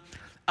him,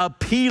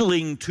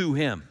 appealing to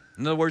him.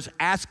 In other words,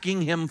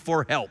 asking him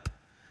for help.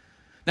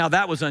 Now,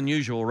 that was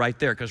unusual right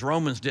there, because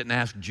Romans didn't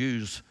ask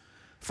Jews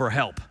for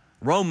help.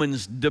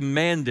 Romans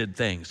demanded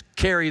things.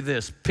 Carry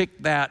this,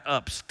 pick that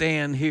up,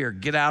 stand here,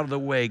 get out of the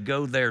way,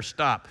 go there,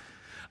 stop.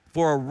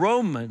 For a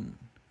Roman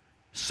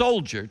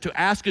soldier to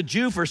ask a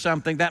Jew for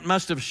something, that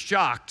must have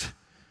shocked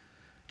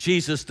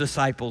Jesus'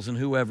 disciples and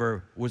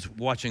whoever was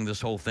watching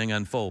this whole thing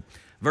unfold.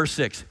 Verse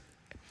 6,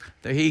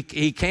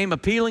 he came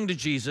appealing to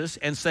Jesus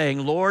and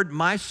saying, Lord,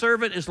 my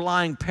servant is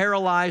lying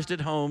paralyzed at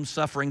home,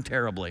 suffering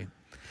terribly.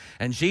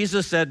 And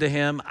Jesus said to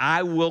him,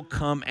 I will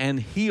come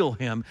and heal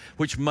him,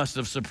 which must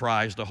have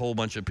surprised a whole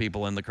bunch of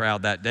people in the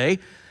crowd that day.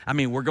 I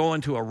mean, we're going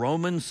to a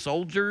Roman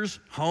soldier's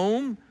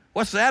home?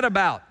 What's that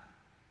about?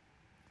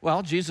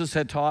 Well, Jesus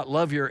had taught,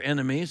 love your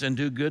enemies and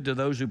do good to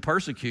those who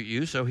persecute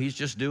you, so he's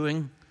just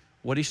doing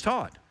what he's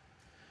taught.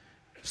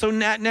 So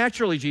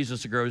naturally,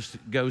 Jesus agrees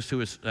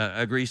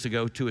to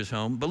go to his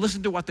home. But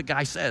listen to what the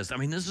guy says. I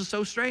mean, this is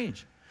so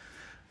strange.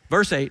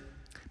 Verse 8,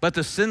 but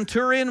the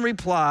centurion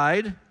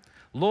replied,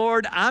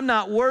 Lord, I'm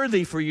not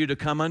worthy for you to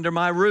come under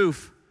my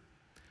roof,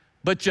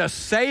 but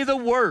just say the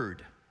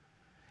word,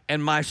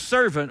 and my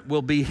servant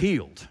will be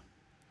healed.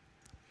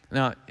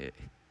 Now,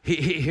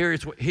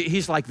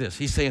 he's like this.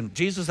 He's saying,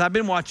 Jesus, I've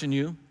been watching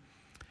you,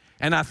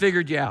 and I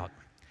figured you out.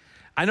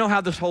 I know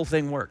how this whole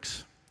thing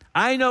works.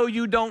 I know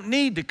you don't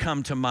need to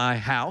come to my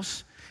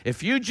house.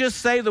 If you just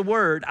say the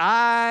word,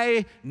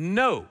 I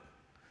know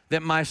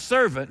that my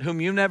servant,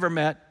 whom you never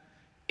met,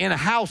 in a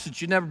house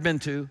that you've never been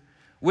to,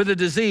 with a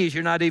disease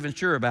you're not even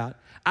sure about,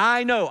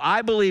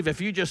 I believe if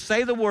you just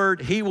say the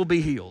word, he will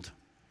be healed.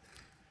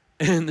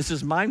 And this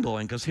is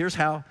mind-blowing because here's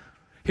how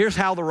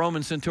the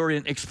Roman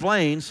centurion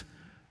explains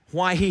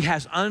why he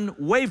has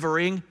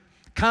unwavering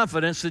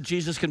confidence that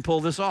Jesus can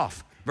pull this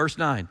off. Verse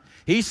 9,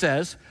 he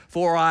says,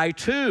 for I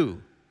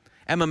too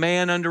am a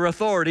man under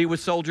authority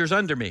with soldiers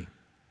under me.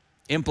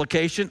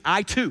 Implication,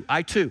 I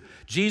too.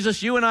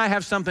 Jesus, you and I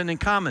have something in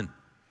common.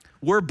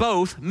 We're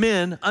both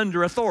men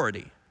under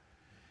authority.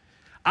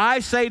 I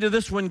say to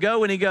this one,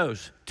 go, and he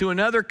goes. To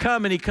another,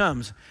 come, and he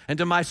comes. And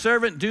to my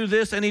servant, do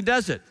this, and he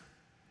does it.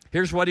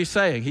 Here's what he's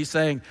saying. He's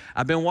saying,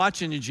 I've been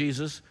watching you,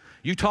 Jesus.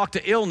 You talk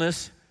to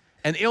illness,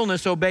 and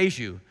illness obeys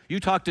you.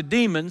 You talk to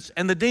demons,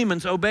 and the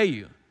demons obey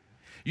you.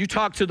 You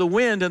talk to the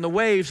wind and the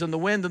waves, and the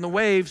wind and the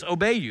waves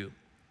obey you.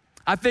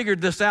 I figured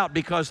this out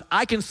because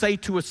I can say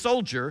to a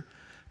soldier,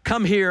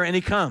 come here, and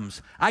he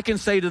comes. I can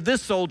say to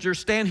this soldier,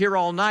 stand here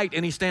all night,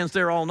 and he stands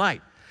there all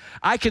night.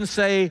 I can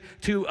say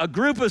to a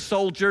group of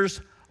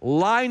soldiers,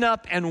 line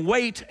up and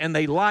wait, and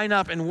they line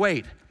up and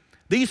wait.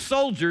 These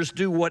soldiers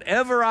do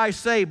whatever I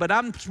say, but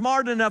I'm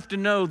smart enough to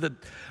know that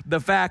the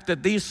fact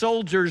that these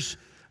soldiers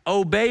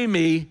obey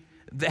me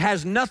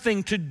has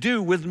nothing to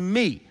do with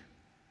me.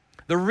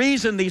 The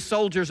reason these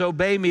soldiers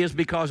obey me is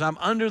because I'm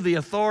under the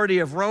authority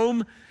of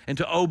Rome, and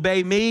to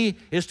obey me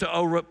is to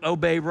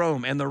obey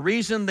Rome. And the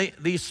reason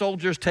these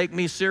soldiers take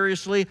me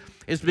seriously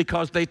is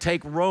because they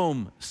take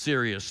Rome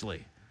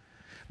seriously.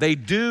 They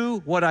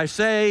do what I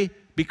say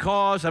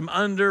because I'm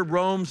under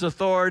Rome's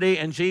authority.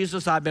 And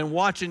Jesus, I've been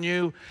watching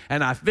you,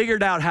 and I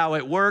figured out how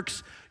it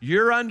works.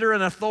 You're under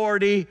an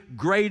authority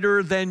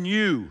greater than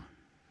you.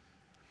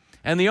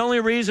 And the only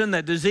reason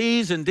that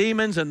disease and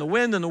demons and the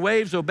wind and the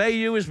waves obey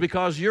you is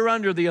because you're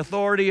under the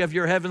authority of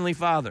your heavenly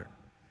Father.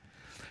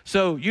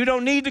 So you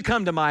don't need to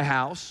come to my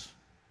house.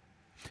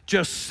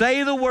 Just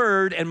say the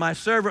word, and my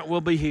servant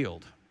will be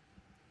healed.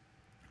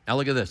 Now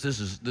look at this. This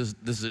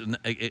is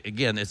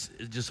again, it's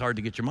just hard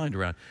to get your mind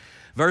around.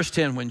 Verse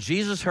 10, when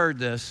Jesus heard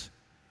this,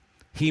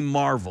 he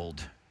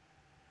marveled.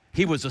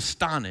 He was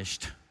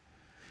astonished.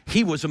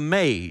 He was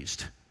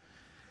amazed.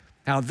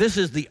 Now, this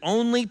is the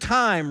only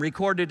time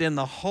recorded in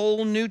the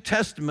whole New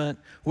Testament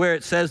where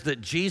it says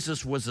that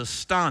Jesus was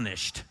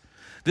astonished.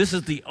 This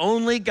is the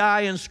only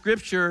guy in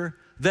Scripture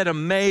that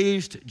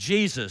amazed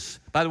Jesus.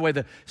 By the way,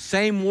 the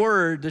same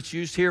word that's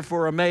used here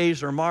for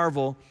amaze or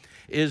marvel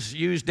is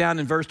used down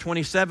in verse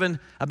 27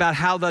 about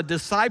how the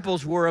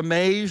disciples were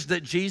amazed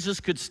that Jesus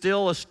could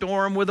still a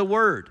storm with a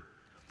word.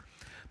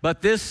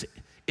 But this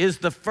is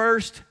the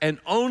first and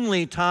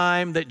only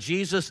time that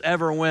Jesus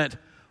ever went,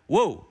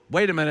 whoa,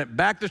 wait a minute,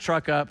 back the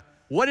truck up.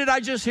 What did I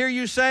just hear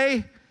you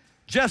say?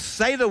 Just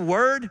say the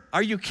word?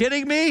 Are you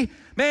kidding me?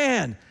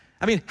 Man,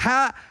 I mean,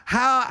 how,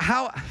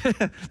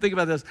 think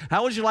about this.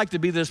 How would you like to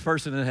be this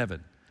person in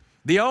heaven?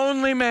 The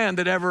only man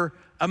that ever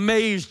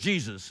amazed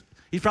Jesus.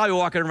 He's probably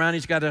walking around,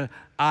 he's got an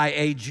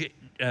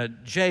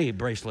I-A-J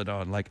bracelet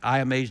on, like I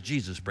Amaze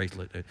Jesus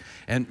bracelet.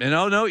 And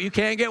no, you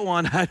can't get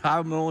one.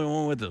 I'm the only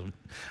one with them.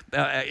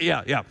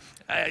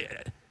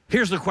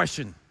 Here's the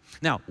question.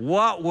 Now,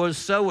 what was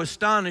so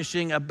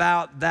astonishing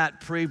about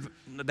that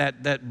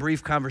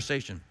brief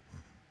conversation?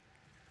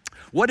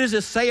 What does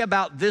it say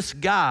about this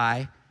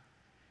guy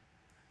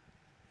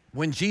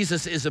when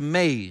Jesus is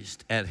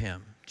amazed at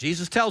him?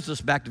 Jesus tells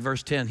us back to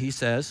verse 10, he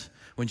says,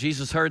 when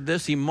Jesus heard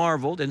this, he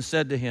marveled and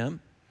said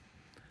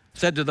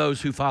to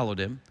those who followed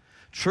him,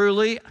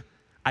 truly,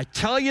 I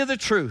tell you the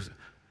truth,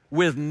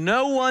 with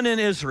no one in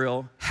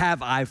Israel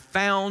have I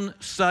found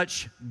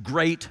such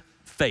great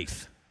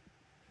faith.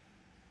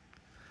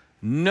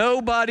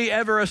 Nobody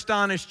ever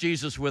astonished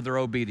Jesus with their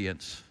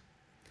obedience.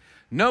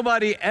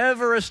 Nobody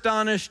ever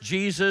astonished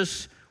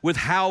Jesus with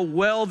how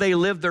well they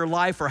lived their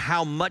life or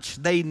how much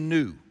they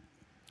knew.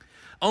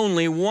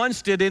 Only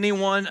once did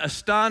anyone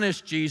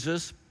astonish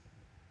Jesus,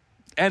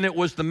 and it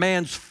was the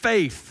man's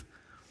faith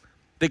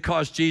that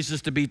caused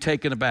Jesus to be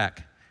taken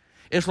aback.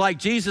 It's like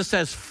Jesus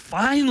says,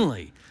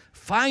 finally,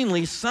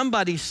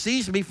 somebody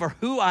sees me for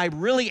who I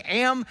really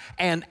am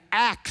and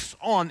acts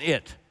on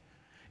it.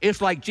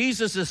 It's like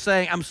Jesus is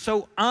saying, I'm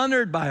so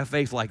honored by a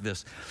faith like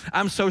this.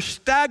 I'm so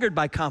staggered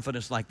by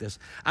confidence like this.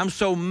 I'm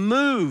so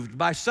moved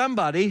by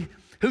somebody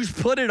who's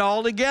put it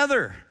all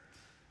together.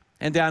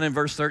 And down in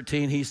verse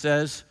 13, he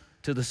says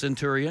to the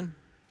centurion,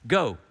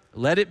 go,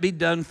 let it be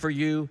done for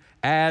you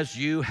as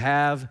you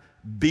have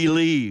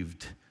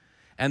believed.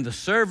 And the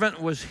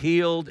servant was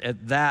healed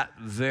at that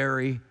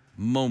very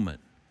moment.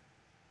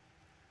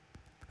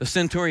 The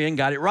centurion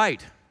got it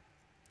right.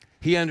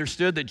 He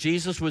understood that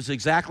Jesus was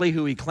exactly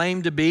who he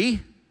claimed to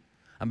be,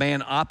 a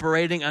man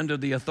operating under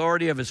the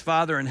authority of his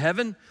Father in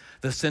heaven.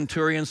 The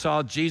centurion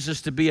saw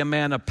Jesus to be a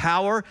man of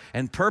power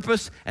and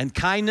purpose and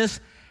kindness,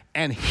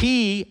 and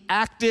he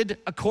acted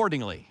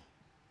accordingly.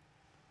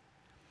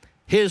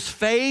 His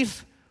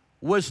faith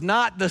was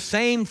not the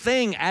same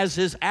thing as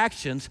his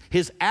actions.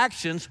 His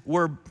actions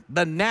were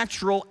the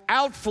natural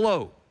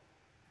outflow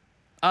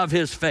of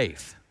his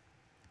faith.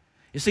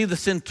 You see, the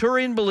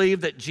centurion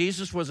believed that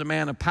Jesus was a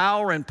man of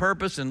power and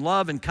purpose and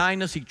love and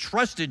kindness. He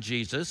trusted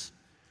Jesus,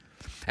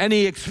 and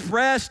he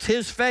expressed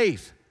his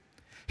faith.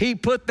 He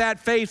put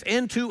that faith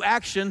into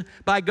action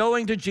by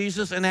going to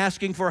Jesus and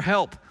asking for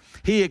help.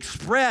 He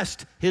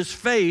expressed his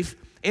faith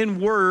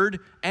in word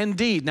and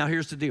deed. Now,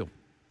 here's the deal.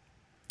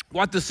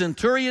 What the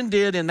centurion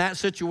did in that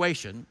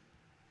situation,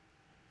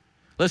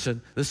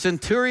 listen, the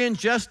centurion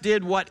just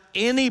did what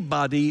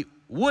anybody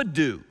would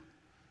do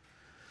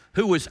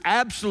who was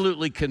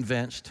absolutely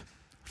convinced,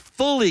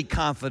 fully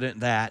confident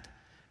that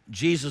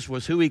Jesus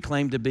was who he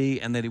claimed to be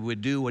and that he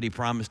would do what he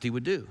promised he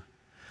would do.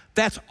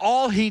 That's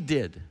all he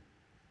did.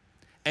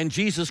 And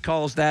Jesus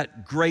calls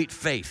that great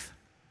faith.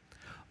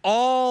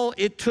 All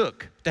it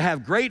took to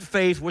have great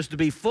faith was to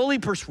be fully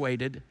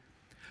persuaded,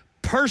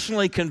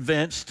 personally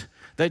convinced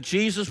that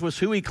Jesus was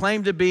who he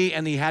claimed to be,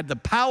 and he had the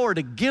power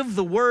to give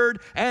the word,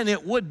 and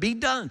it would be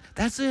done.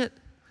 That's it.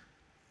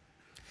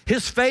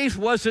 His faith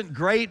wasn't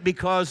great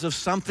because of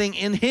something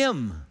in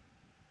him.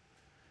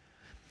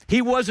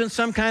 He wasn't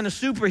some kind of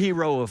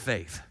superhero of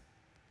faith.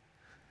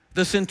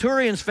 The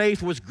centurion's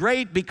faith was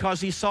great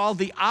because he saw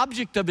the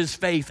object of his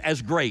faith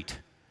as great.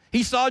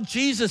 He saw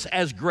Jesus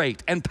as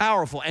great and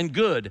powerful and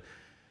good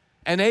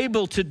and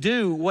able to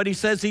do what he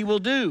says he will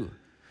do.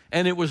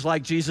 And it was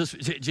like Jesus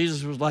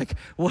was like,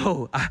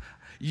 whoa,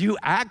 you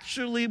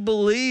actually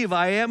believe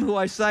I am who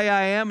I say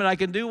I am and I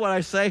can do what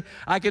I say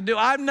I can do.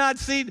 I've not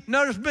seen,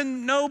 there's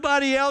been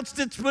nobody else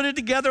that's put it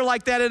together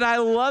like that, and I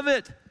love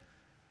it.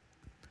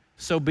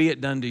 So be it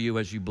done to you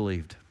as you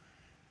believed.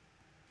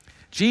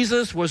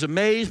 Jesus was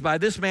amazed by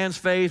this man's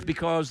faith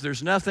because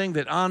there's nothing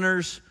that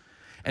honors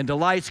and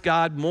delights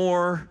God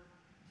more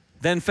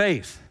than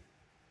faith.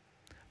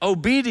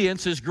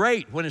 Obedience is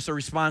great when it's a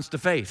response to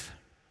faith.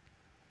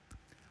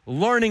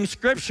 Learning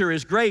Scripture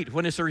is great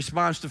when it's a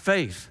response to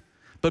faith.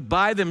 But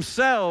by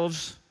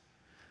themselves,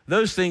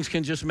 those things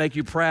can just make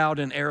you proud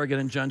and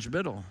arrogant and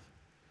judgmental.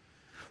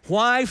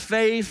 Why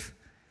faith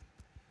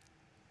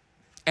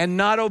and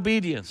not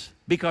obedience?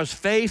 Because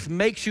faith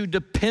makes you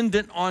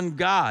dependent on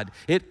God.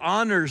 It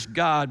honors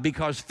God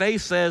because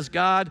faith says,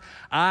 God,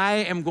 I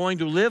am going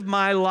to live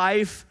my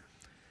life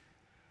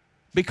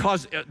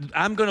because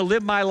I'm going to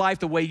live my life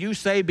the way you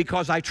say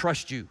because I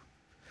trust you.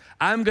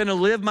 I'm going to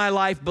live my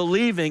life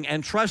believing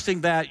and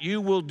trusting that you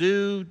will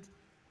do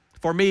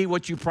for me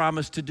what you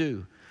promised to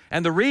do.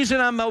 And the reason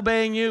I'm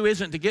obeying you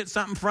isn't to get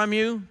something from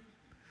you.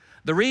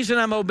 The reason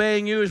I'm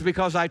obeying you is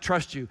because I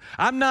trust you.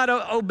 I'm not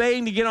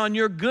obeying to get on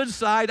your good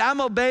side. I'm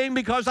obeying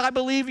because I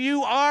believe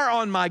you are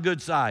on my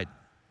good side.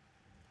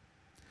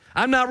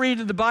 I'm not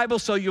reading the Bible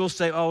so you'll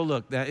say, oh,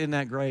 look, isn't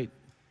that great?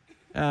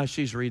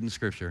 She's reading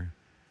Scripture.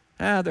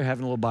 They're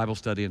having a little Bible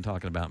study and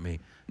talking about me.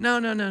 No.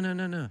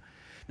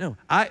 No,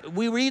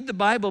 we read the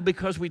Bible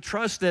because we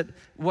trust that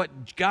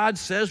what God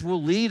says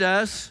will lead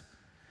us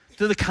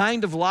to the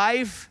kind of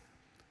life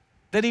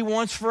that he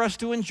wants for us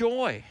to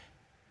enjoy.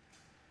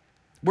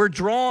 We're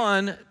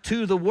drawn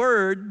to the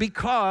Word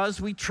because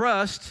we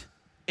trust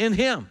in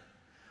him.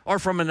 Or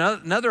from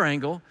another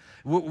angle,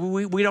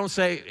 we don't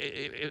say,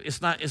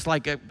 it's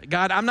like,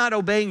 God, I'm not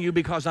obeying you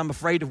because I'm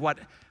afraid of what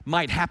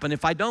might happen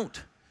if I don't.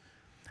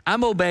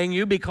 I'm obeying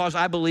you because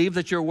I believe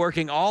that you're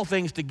working all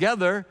things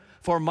together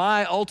for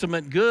my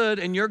ultimate good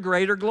and your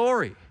greater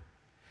glory.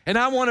 And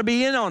I want to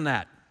be in on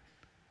that.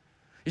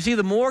 You see,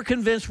 the more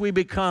convinced we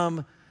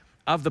become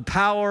of the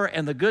power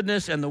and the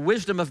goodness and the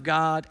wisdom of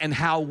God and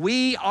how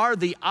we are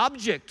the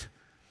object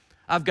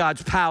of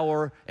God's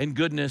power and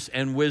goodness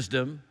and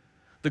wisdom,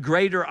 the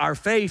greater our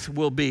faith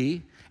will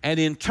be. And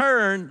in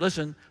turn,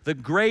 listen, the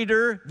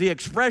greater the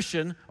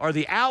expression or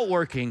the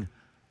outworking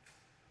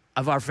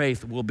of our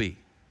faith will be.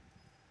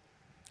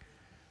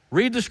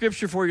 Read the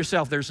Scripture for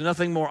yourself. There's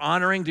nothing more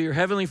honoring to your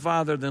Heavenly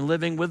Father than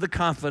living with the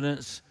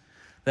confidence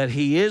that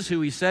he is who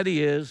he said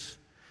he is,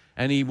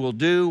 and he will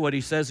do what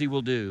he says he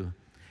will do.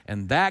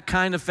 And that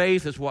kind of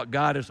faith is what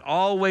God has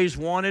always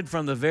wanted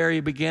from the very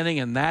beginning,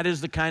 and that is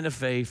the kind of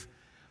faith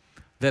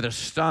that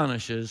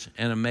astonishes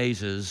and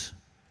amazes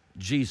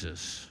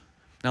Jesus.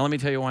 Now, let me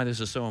tell you why this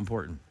is so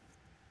important.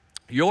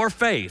 Your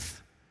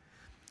faith,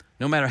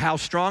 no matter how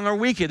strong or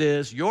weak it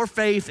is, your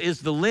faith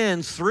is the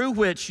lens through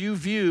which you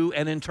view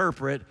and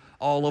interpret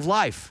all of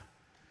life.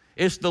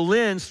 It's the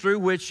lens through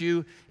which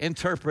you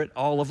interpret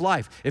all of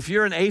life. If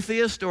you're an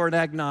atheist or an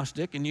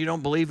agnostic and you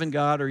don't believe in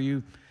God or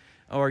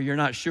you're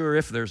not sure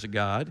if there's a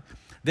God,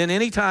 then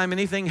anytime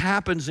anything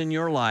happens in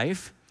your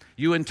life,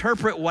 you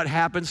interpret what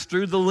happens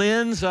through the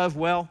lens of,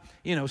 well,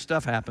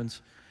 stuff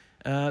happens.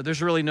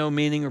 There's really no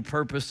meaning or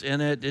purpose in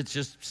it. It's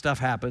just stuff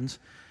happens.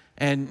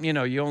 And,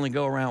 you only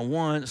go around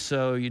once,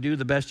 so you do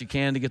the best you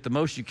can to get the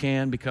most you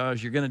can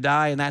because you're going to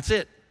die, and that's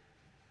it.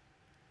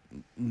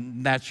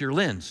 That's your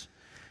lens.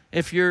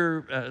 If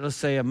you're, let's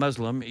say, a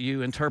Muslim,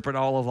 you interpret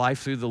all of life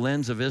through the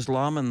lens of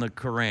Islam and the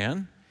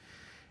Quran,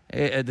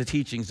 the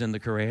teachings in the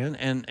Quran,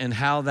 and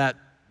how that,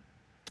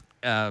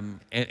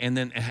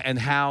 and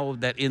how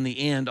that in the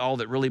end, all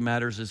that really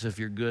matters is if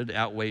your good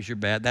outweighs your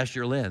bad. That's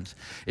your lens.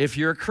 If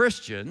you're a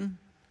Christian,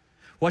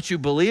 what you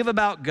believe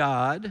about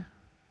God,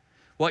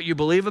 what you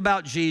believe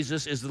about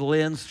Jesus is the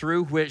lens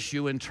through which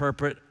you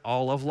interpret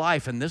all of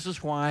life. And this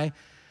is why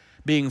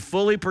being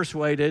fully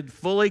persuaded,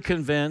 fully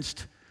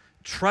convinced,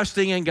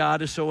 trusting in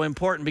God is so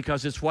important,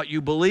 because it's what you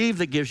believe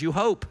that gives you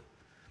hope.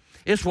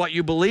 It's what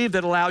you believe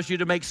that allows you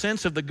to make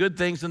sense of the good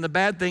things and the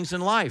bad things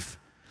in life.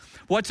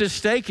 What's at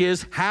stake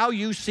is how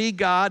you see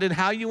God and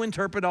how you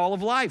interpret all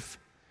of life,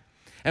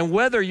 and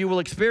whether you will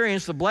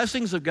experience the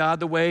blessings of God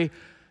the way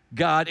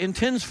God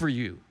intends for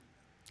you.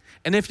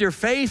 And if your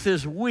faith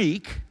is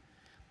weak,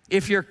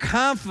 if your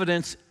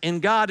confidence in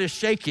God is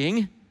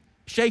shaky,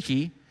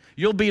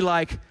 you'll be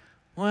like,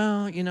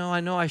 well, I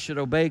know I should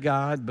obey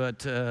God,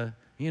 but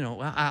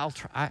I'll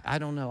try. I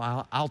don't know.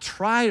 I'll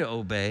try to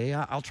obey.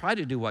 I'll try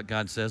to do what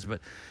God says,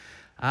 but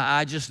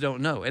I just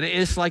don't know. And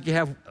it's like you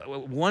have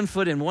one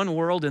foot in one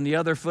world and the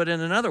other foot in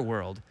another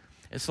world.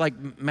 It's like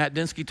Matt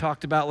Dinsky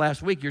talked about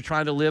last week. You're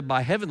trying to live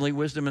by heavenly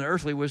wisdom and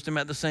earthly wisdom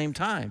at the same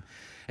time.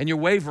 And you're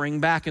wavering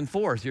back and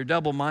forth. You're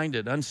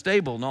double-minded,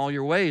 unstable in all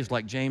your ways,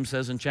 like James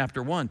says in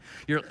chapter 1.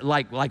 You're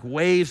like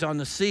waves on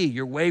the sea.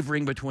 You're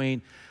wavering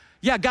between,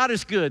 yeah, God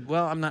is good.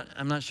 Well, I'm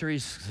not sure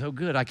he's so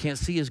good. I can't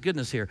see his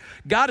goodness here.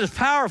 God is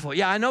powerful.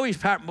 Yeah, I know he's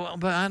powerful,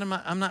 but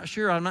I'm not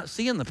sure. I'm not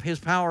seeing his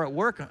power at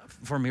work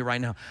for me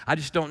right now. I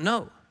just don't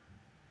know.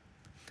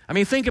 I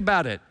mean, think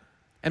about it.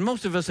 And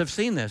most of us have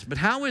seen this. But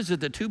how is it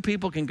that two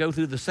people can go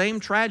through the same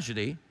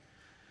tragedy,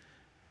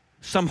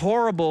 some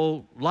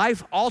horrible,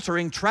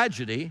 life-altering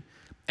tragedy,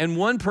 and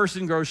one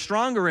person grows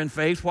stronger in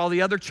faith while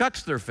the other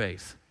chucks their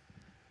faith?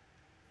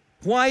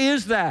 Why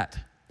is that?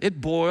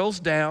 It boils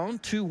down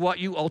to what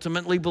you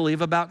ultimately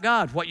believe about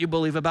God, what you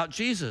believe about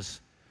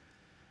Jesus.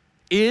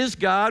 Is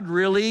God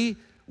really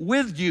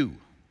with you?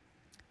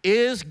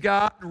 Is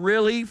God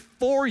really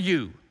for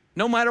you,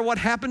 no matter what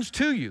happens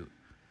to you?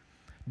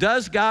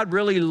 Does God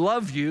really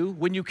love you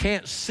when you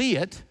can't see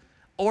it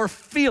or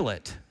feel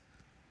it?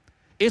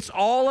 It's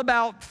all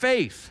about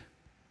faith.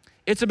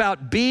 It's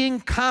about being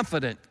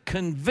confident,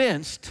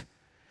 convinced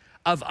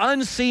of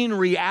unseen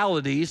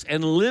realities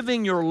and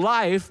living your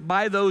life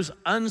by those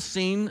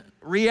unseen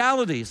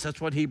realities. That's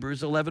what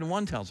Hebrews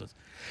 11:1 tells us.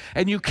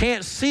 And you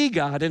can't see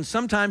God, and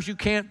sometimes you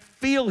can't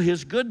feel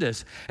his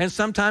goodness, and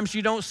sometimes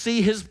you don't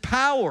see his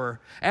power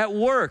at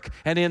work.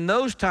 And in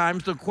those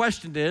times, the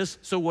question is,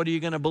 so what are you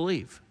going to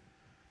believe?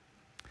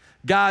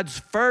 God's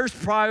first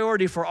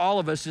priority for all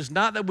of us is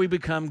not that we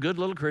become good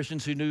little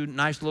Christians who do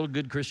nice little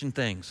good Christian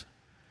things.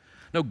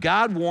 No,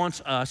 God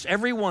wants us,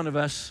 every one of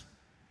us,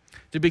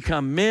 to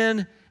become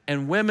men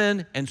and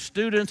women and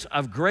students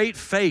of great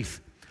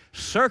faith,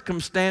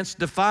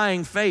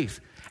 circumstance-defying faith,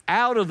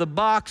 out of the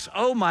box,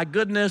 oh my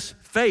goodness,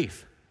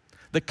 faith.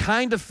 The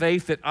kind of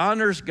faith that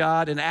honors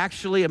God and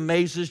actually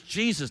amazes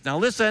Jesus. Now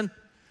listen,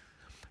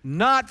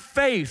 not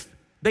faith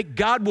that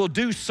God will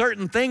do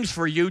certain things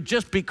for you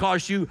just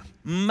because you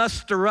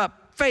muster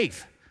up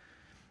faith.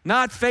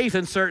 Not faith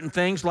in certain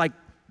things like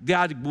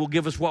God will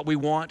give us what we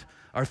want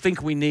or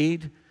think we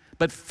need,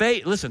 but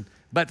faith, listen,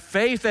 but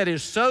faith that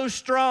is so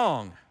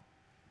strong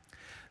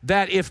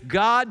that if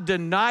God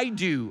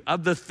denied you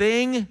of the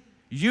thing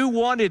you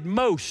wanted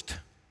most,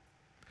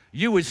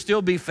 you would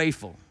still be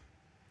faithful.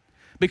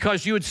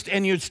 Because you'd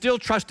still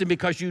trust him,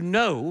 because you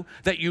know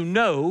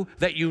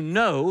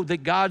that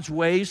God's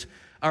ways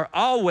are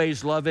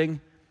always loving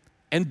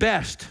and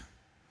best.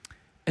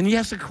 And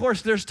yes, of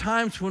course, there's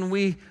times when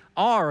we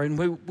are, and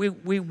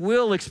we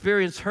will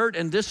experience hurt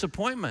and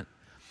disappointment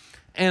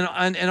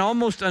and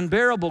almost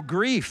unbearable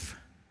grief.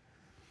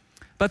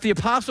 But the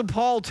Apostle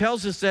Paul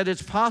tells us that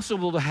it's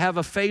possible to have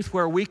a faith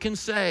where we can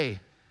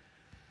say,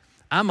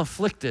 I'm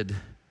afflicted,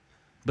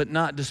 but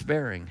not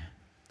despairing.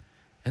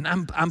 And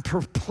I'm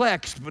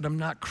perplexed, but I'm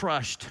not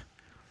crushed.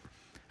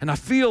 And I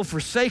feel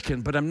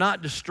forsaken, but I'm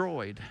not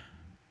destroyed.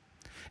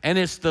 And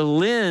it's the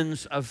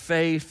lens of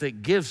faith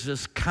that gives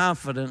us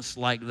confidence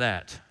like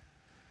that.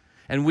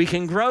 And we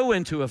can grow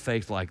into a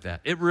faith like that.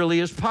 It really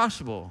is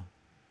possible.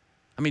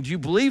 I mean, do you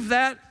believe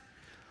that?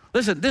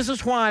 Listen, this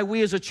is why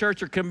we as a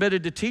church are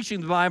committed to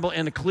teaching the Bible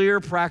in a clear,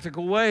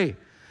 practical way.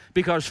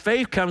 Because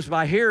faith comes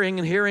by hearing,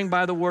 and hearing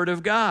by the Word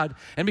of God.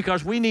 And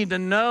because we need to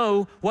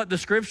know what the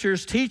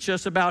Scriptures teach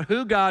us about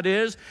who God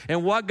is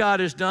and what God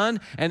has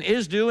done and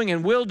is doing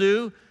and will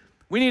do,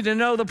 we need to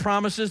know the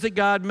promises that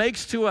God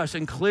makes to us.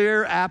 And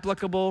clear,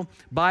 applicable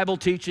Bible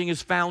teaching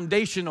is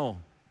foundational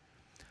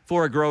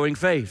for a growing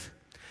faith.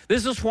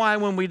 This is why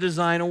when we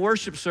design a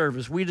worship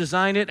service, we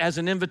design it as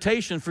an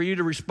invitation for you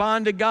to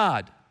respond to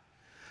God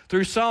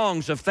through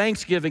songs of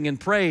thanksgiving and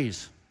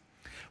praise.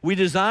 We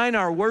design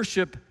our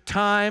worship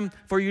time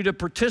for you to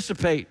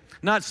participate,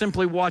 not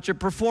simply watch a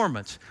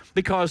performance,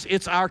 because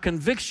it's our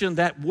conviction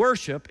that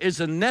worship is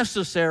a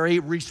necessary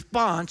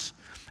response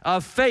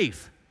of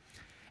faith.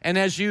 And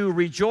as you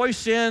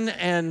rejoice in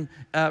and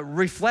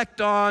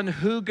reflect on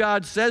who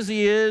God says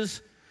He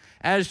is,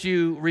 as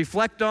you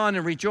reflect on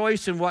and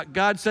rejoice in what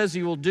God says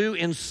He will do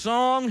in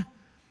song,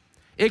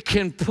 it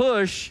can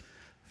push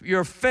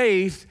your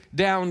faith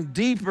down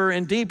deeper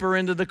and deeper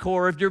into the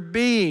core of your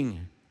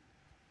being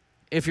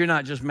if you're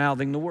not just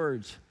mouthing the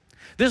words.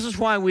 This is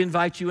why we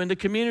invite you into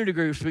community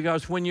groups,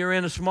 because when you're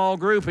in a small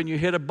group and you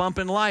hit a bump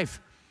in life,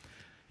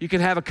 you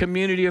can have a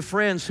community of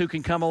friends who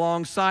can come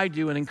alongside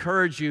you and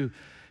encourage you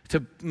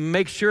to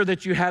make sure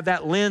that you have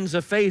that lens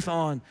of faith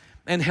on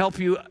and help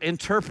you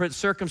interpret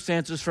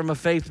circumstances from a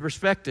faith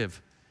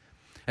perspective.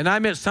 And I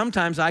admit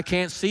sometimes I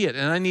can't see it,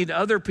 and I need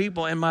other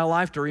people in my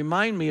life to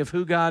remind me of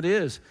who God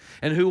is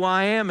and who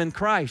I am in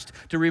Christ,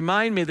 to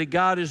remind me that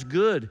God is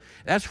good.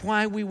 That's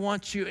why we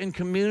want you in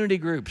community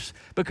groups,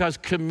 because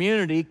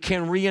community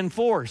can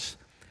reinforce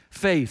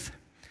faith.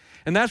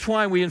 And that's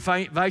why we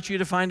invite you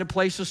to find a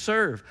place to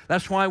serve.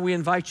 That's why we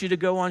invite you to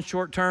go on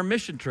short-term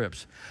mission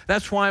trips.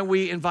 That's why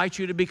we invite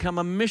you to become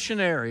a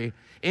missionary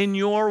in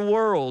your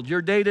world,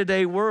 your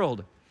day-to-day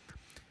world.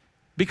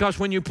 Because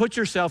when you put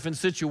yourself in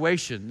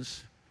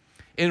situations,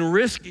 in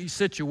risky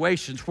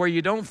situations where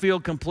you don't feel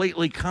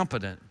completely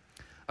competent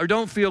or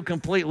don't feel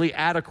completely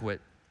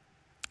adequate,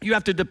 you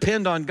have to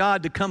depend on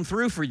God to come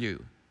through for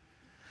you.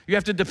 You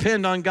have to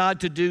depend on God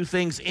to do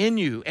things in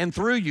you and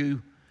through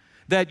you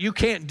that you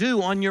can't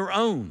do on your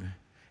own.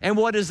 And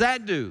what does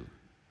that do?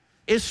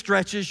 It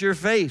stretches your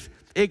faith.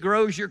 It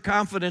grows your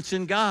confidence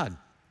in God.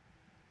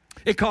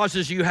 It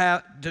causes you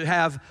to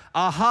have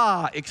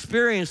aha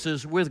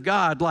experiences with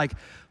God, like,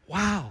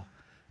 wow,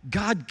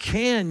 God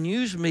can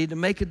use me to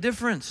make a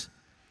difference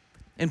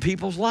in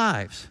people's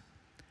lives.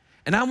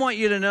 And I want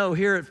you to know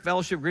here at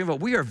Fellowship Greenville,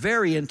 we are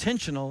very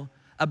intentional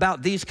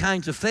about these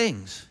kinds of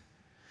things.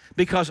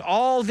 Because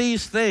all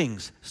these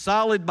things,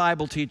 solid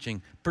Bible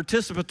teaching,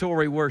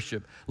 participatory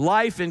worship,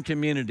 life in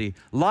community,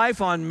 life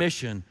on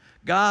mission,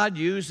 God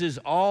uses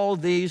all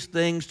these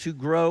things to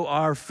grow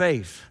our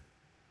faith.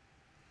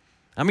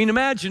 I mean,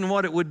 imagine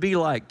what it would be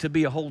like to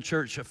be a whole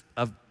church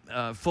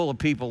full of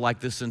people like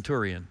this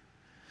centurion.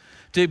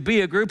 To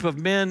be a group of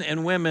men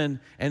and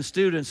women and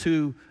students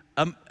who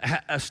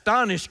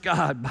astonish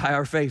God by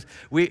our faith.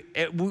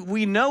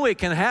 We know it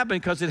can happen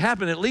because it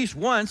happened at least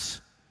once.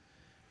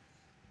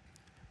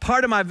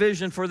 Part of my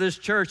vision for this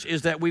church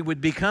is that we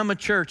would become a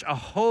church, a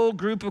whole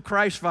group of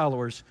Christ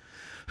followers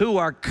who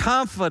are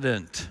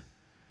confident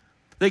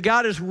that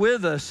God is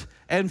with us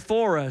and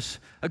for us.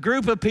 A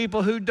group of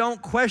people who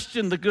don't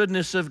question the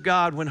goodness of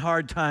God when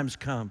hard times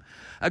come.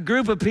 A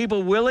group of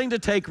people willing to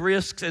take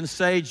risks and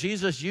say,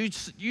 Jesus, you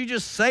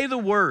just say the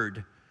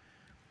word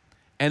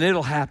and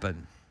it'll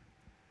happen.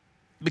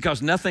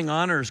 Because nothing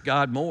honors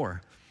God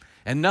more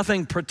and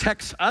nothing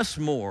protects us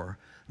more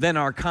than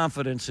our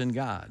confidence in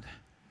God.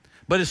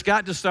 But it's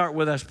got to start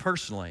with us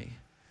personally.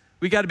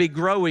 We got to be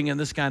growing in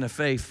this kind of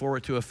faith for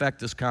it to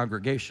affect us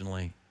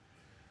congregationally.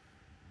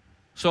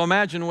 So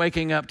imagine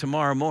waking up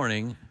tomorrow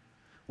morning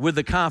with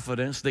the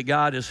confidence that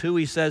God is who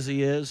He says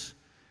He is,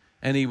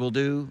 and He will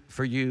do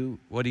for you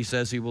what He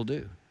says He will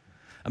do.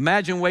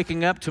 Imagine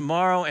waking up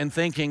tomorrow and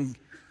thinking,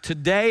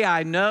 today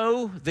I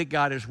know that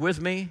God is with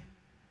me.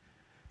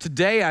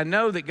 Today I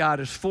know that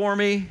God is for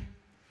me.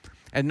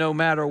 And no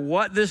matter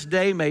what this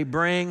day may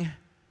bring,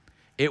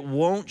 it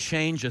won't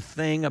change a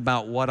thing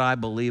about what I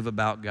believe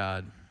about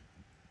God.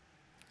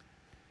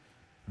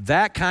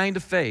 That kind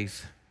of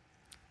faith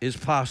is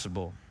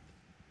possible.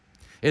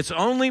 It's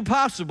only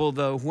possible,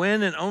 though,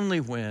 when and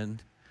only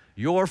when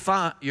your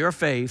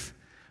faith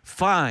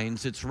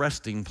finds its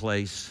resting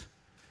place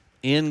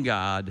in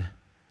God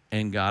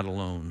and God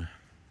alone.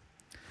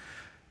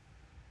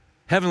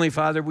 Heavenly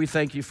Father, we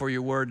thank you for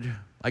your word,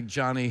 like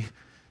Johnny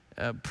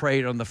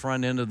prayed on the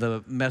front end of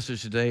the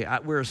message today.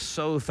 We're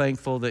so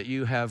thankful that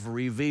you have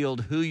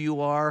revealed who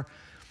you are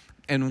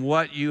and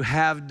what you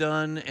have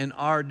done and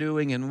are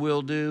doing and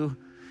will do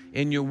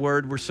in your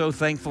word. We're so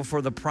thankful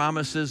for the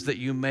promises that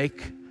you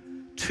make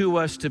to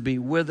us to be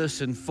with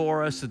us and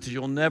for us, that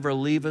you'll never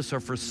leave us or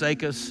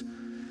forsake us,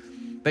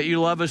 that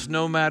you love us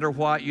no matter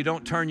what. You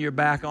don't turn your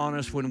back on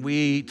us when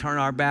we turn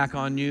our back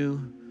on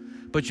you,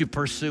 but you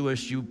pursue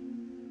us. You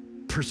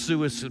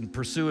pursue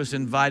us,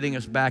 inviting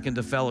us back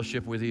into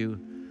fellowship with you.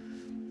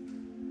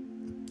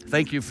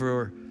 Thank you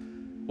for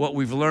what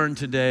we've learned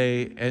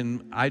today.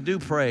 And I do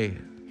pray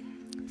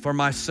for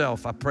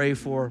myself. I pray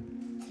for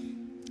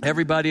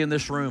everybody in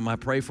this room. I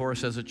pray for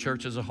us as a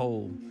church as a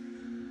whole,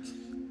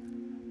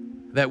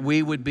 that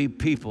we would be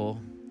people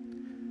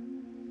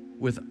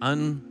with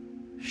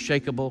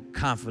unshakable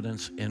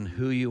confidence in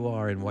who you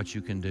are and what you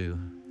can do.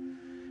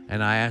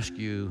 And I ask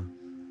you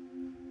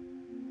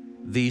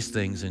these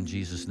things in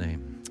Jesus'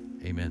 name.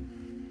 Amen.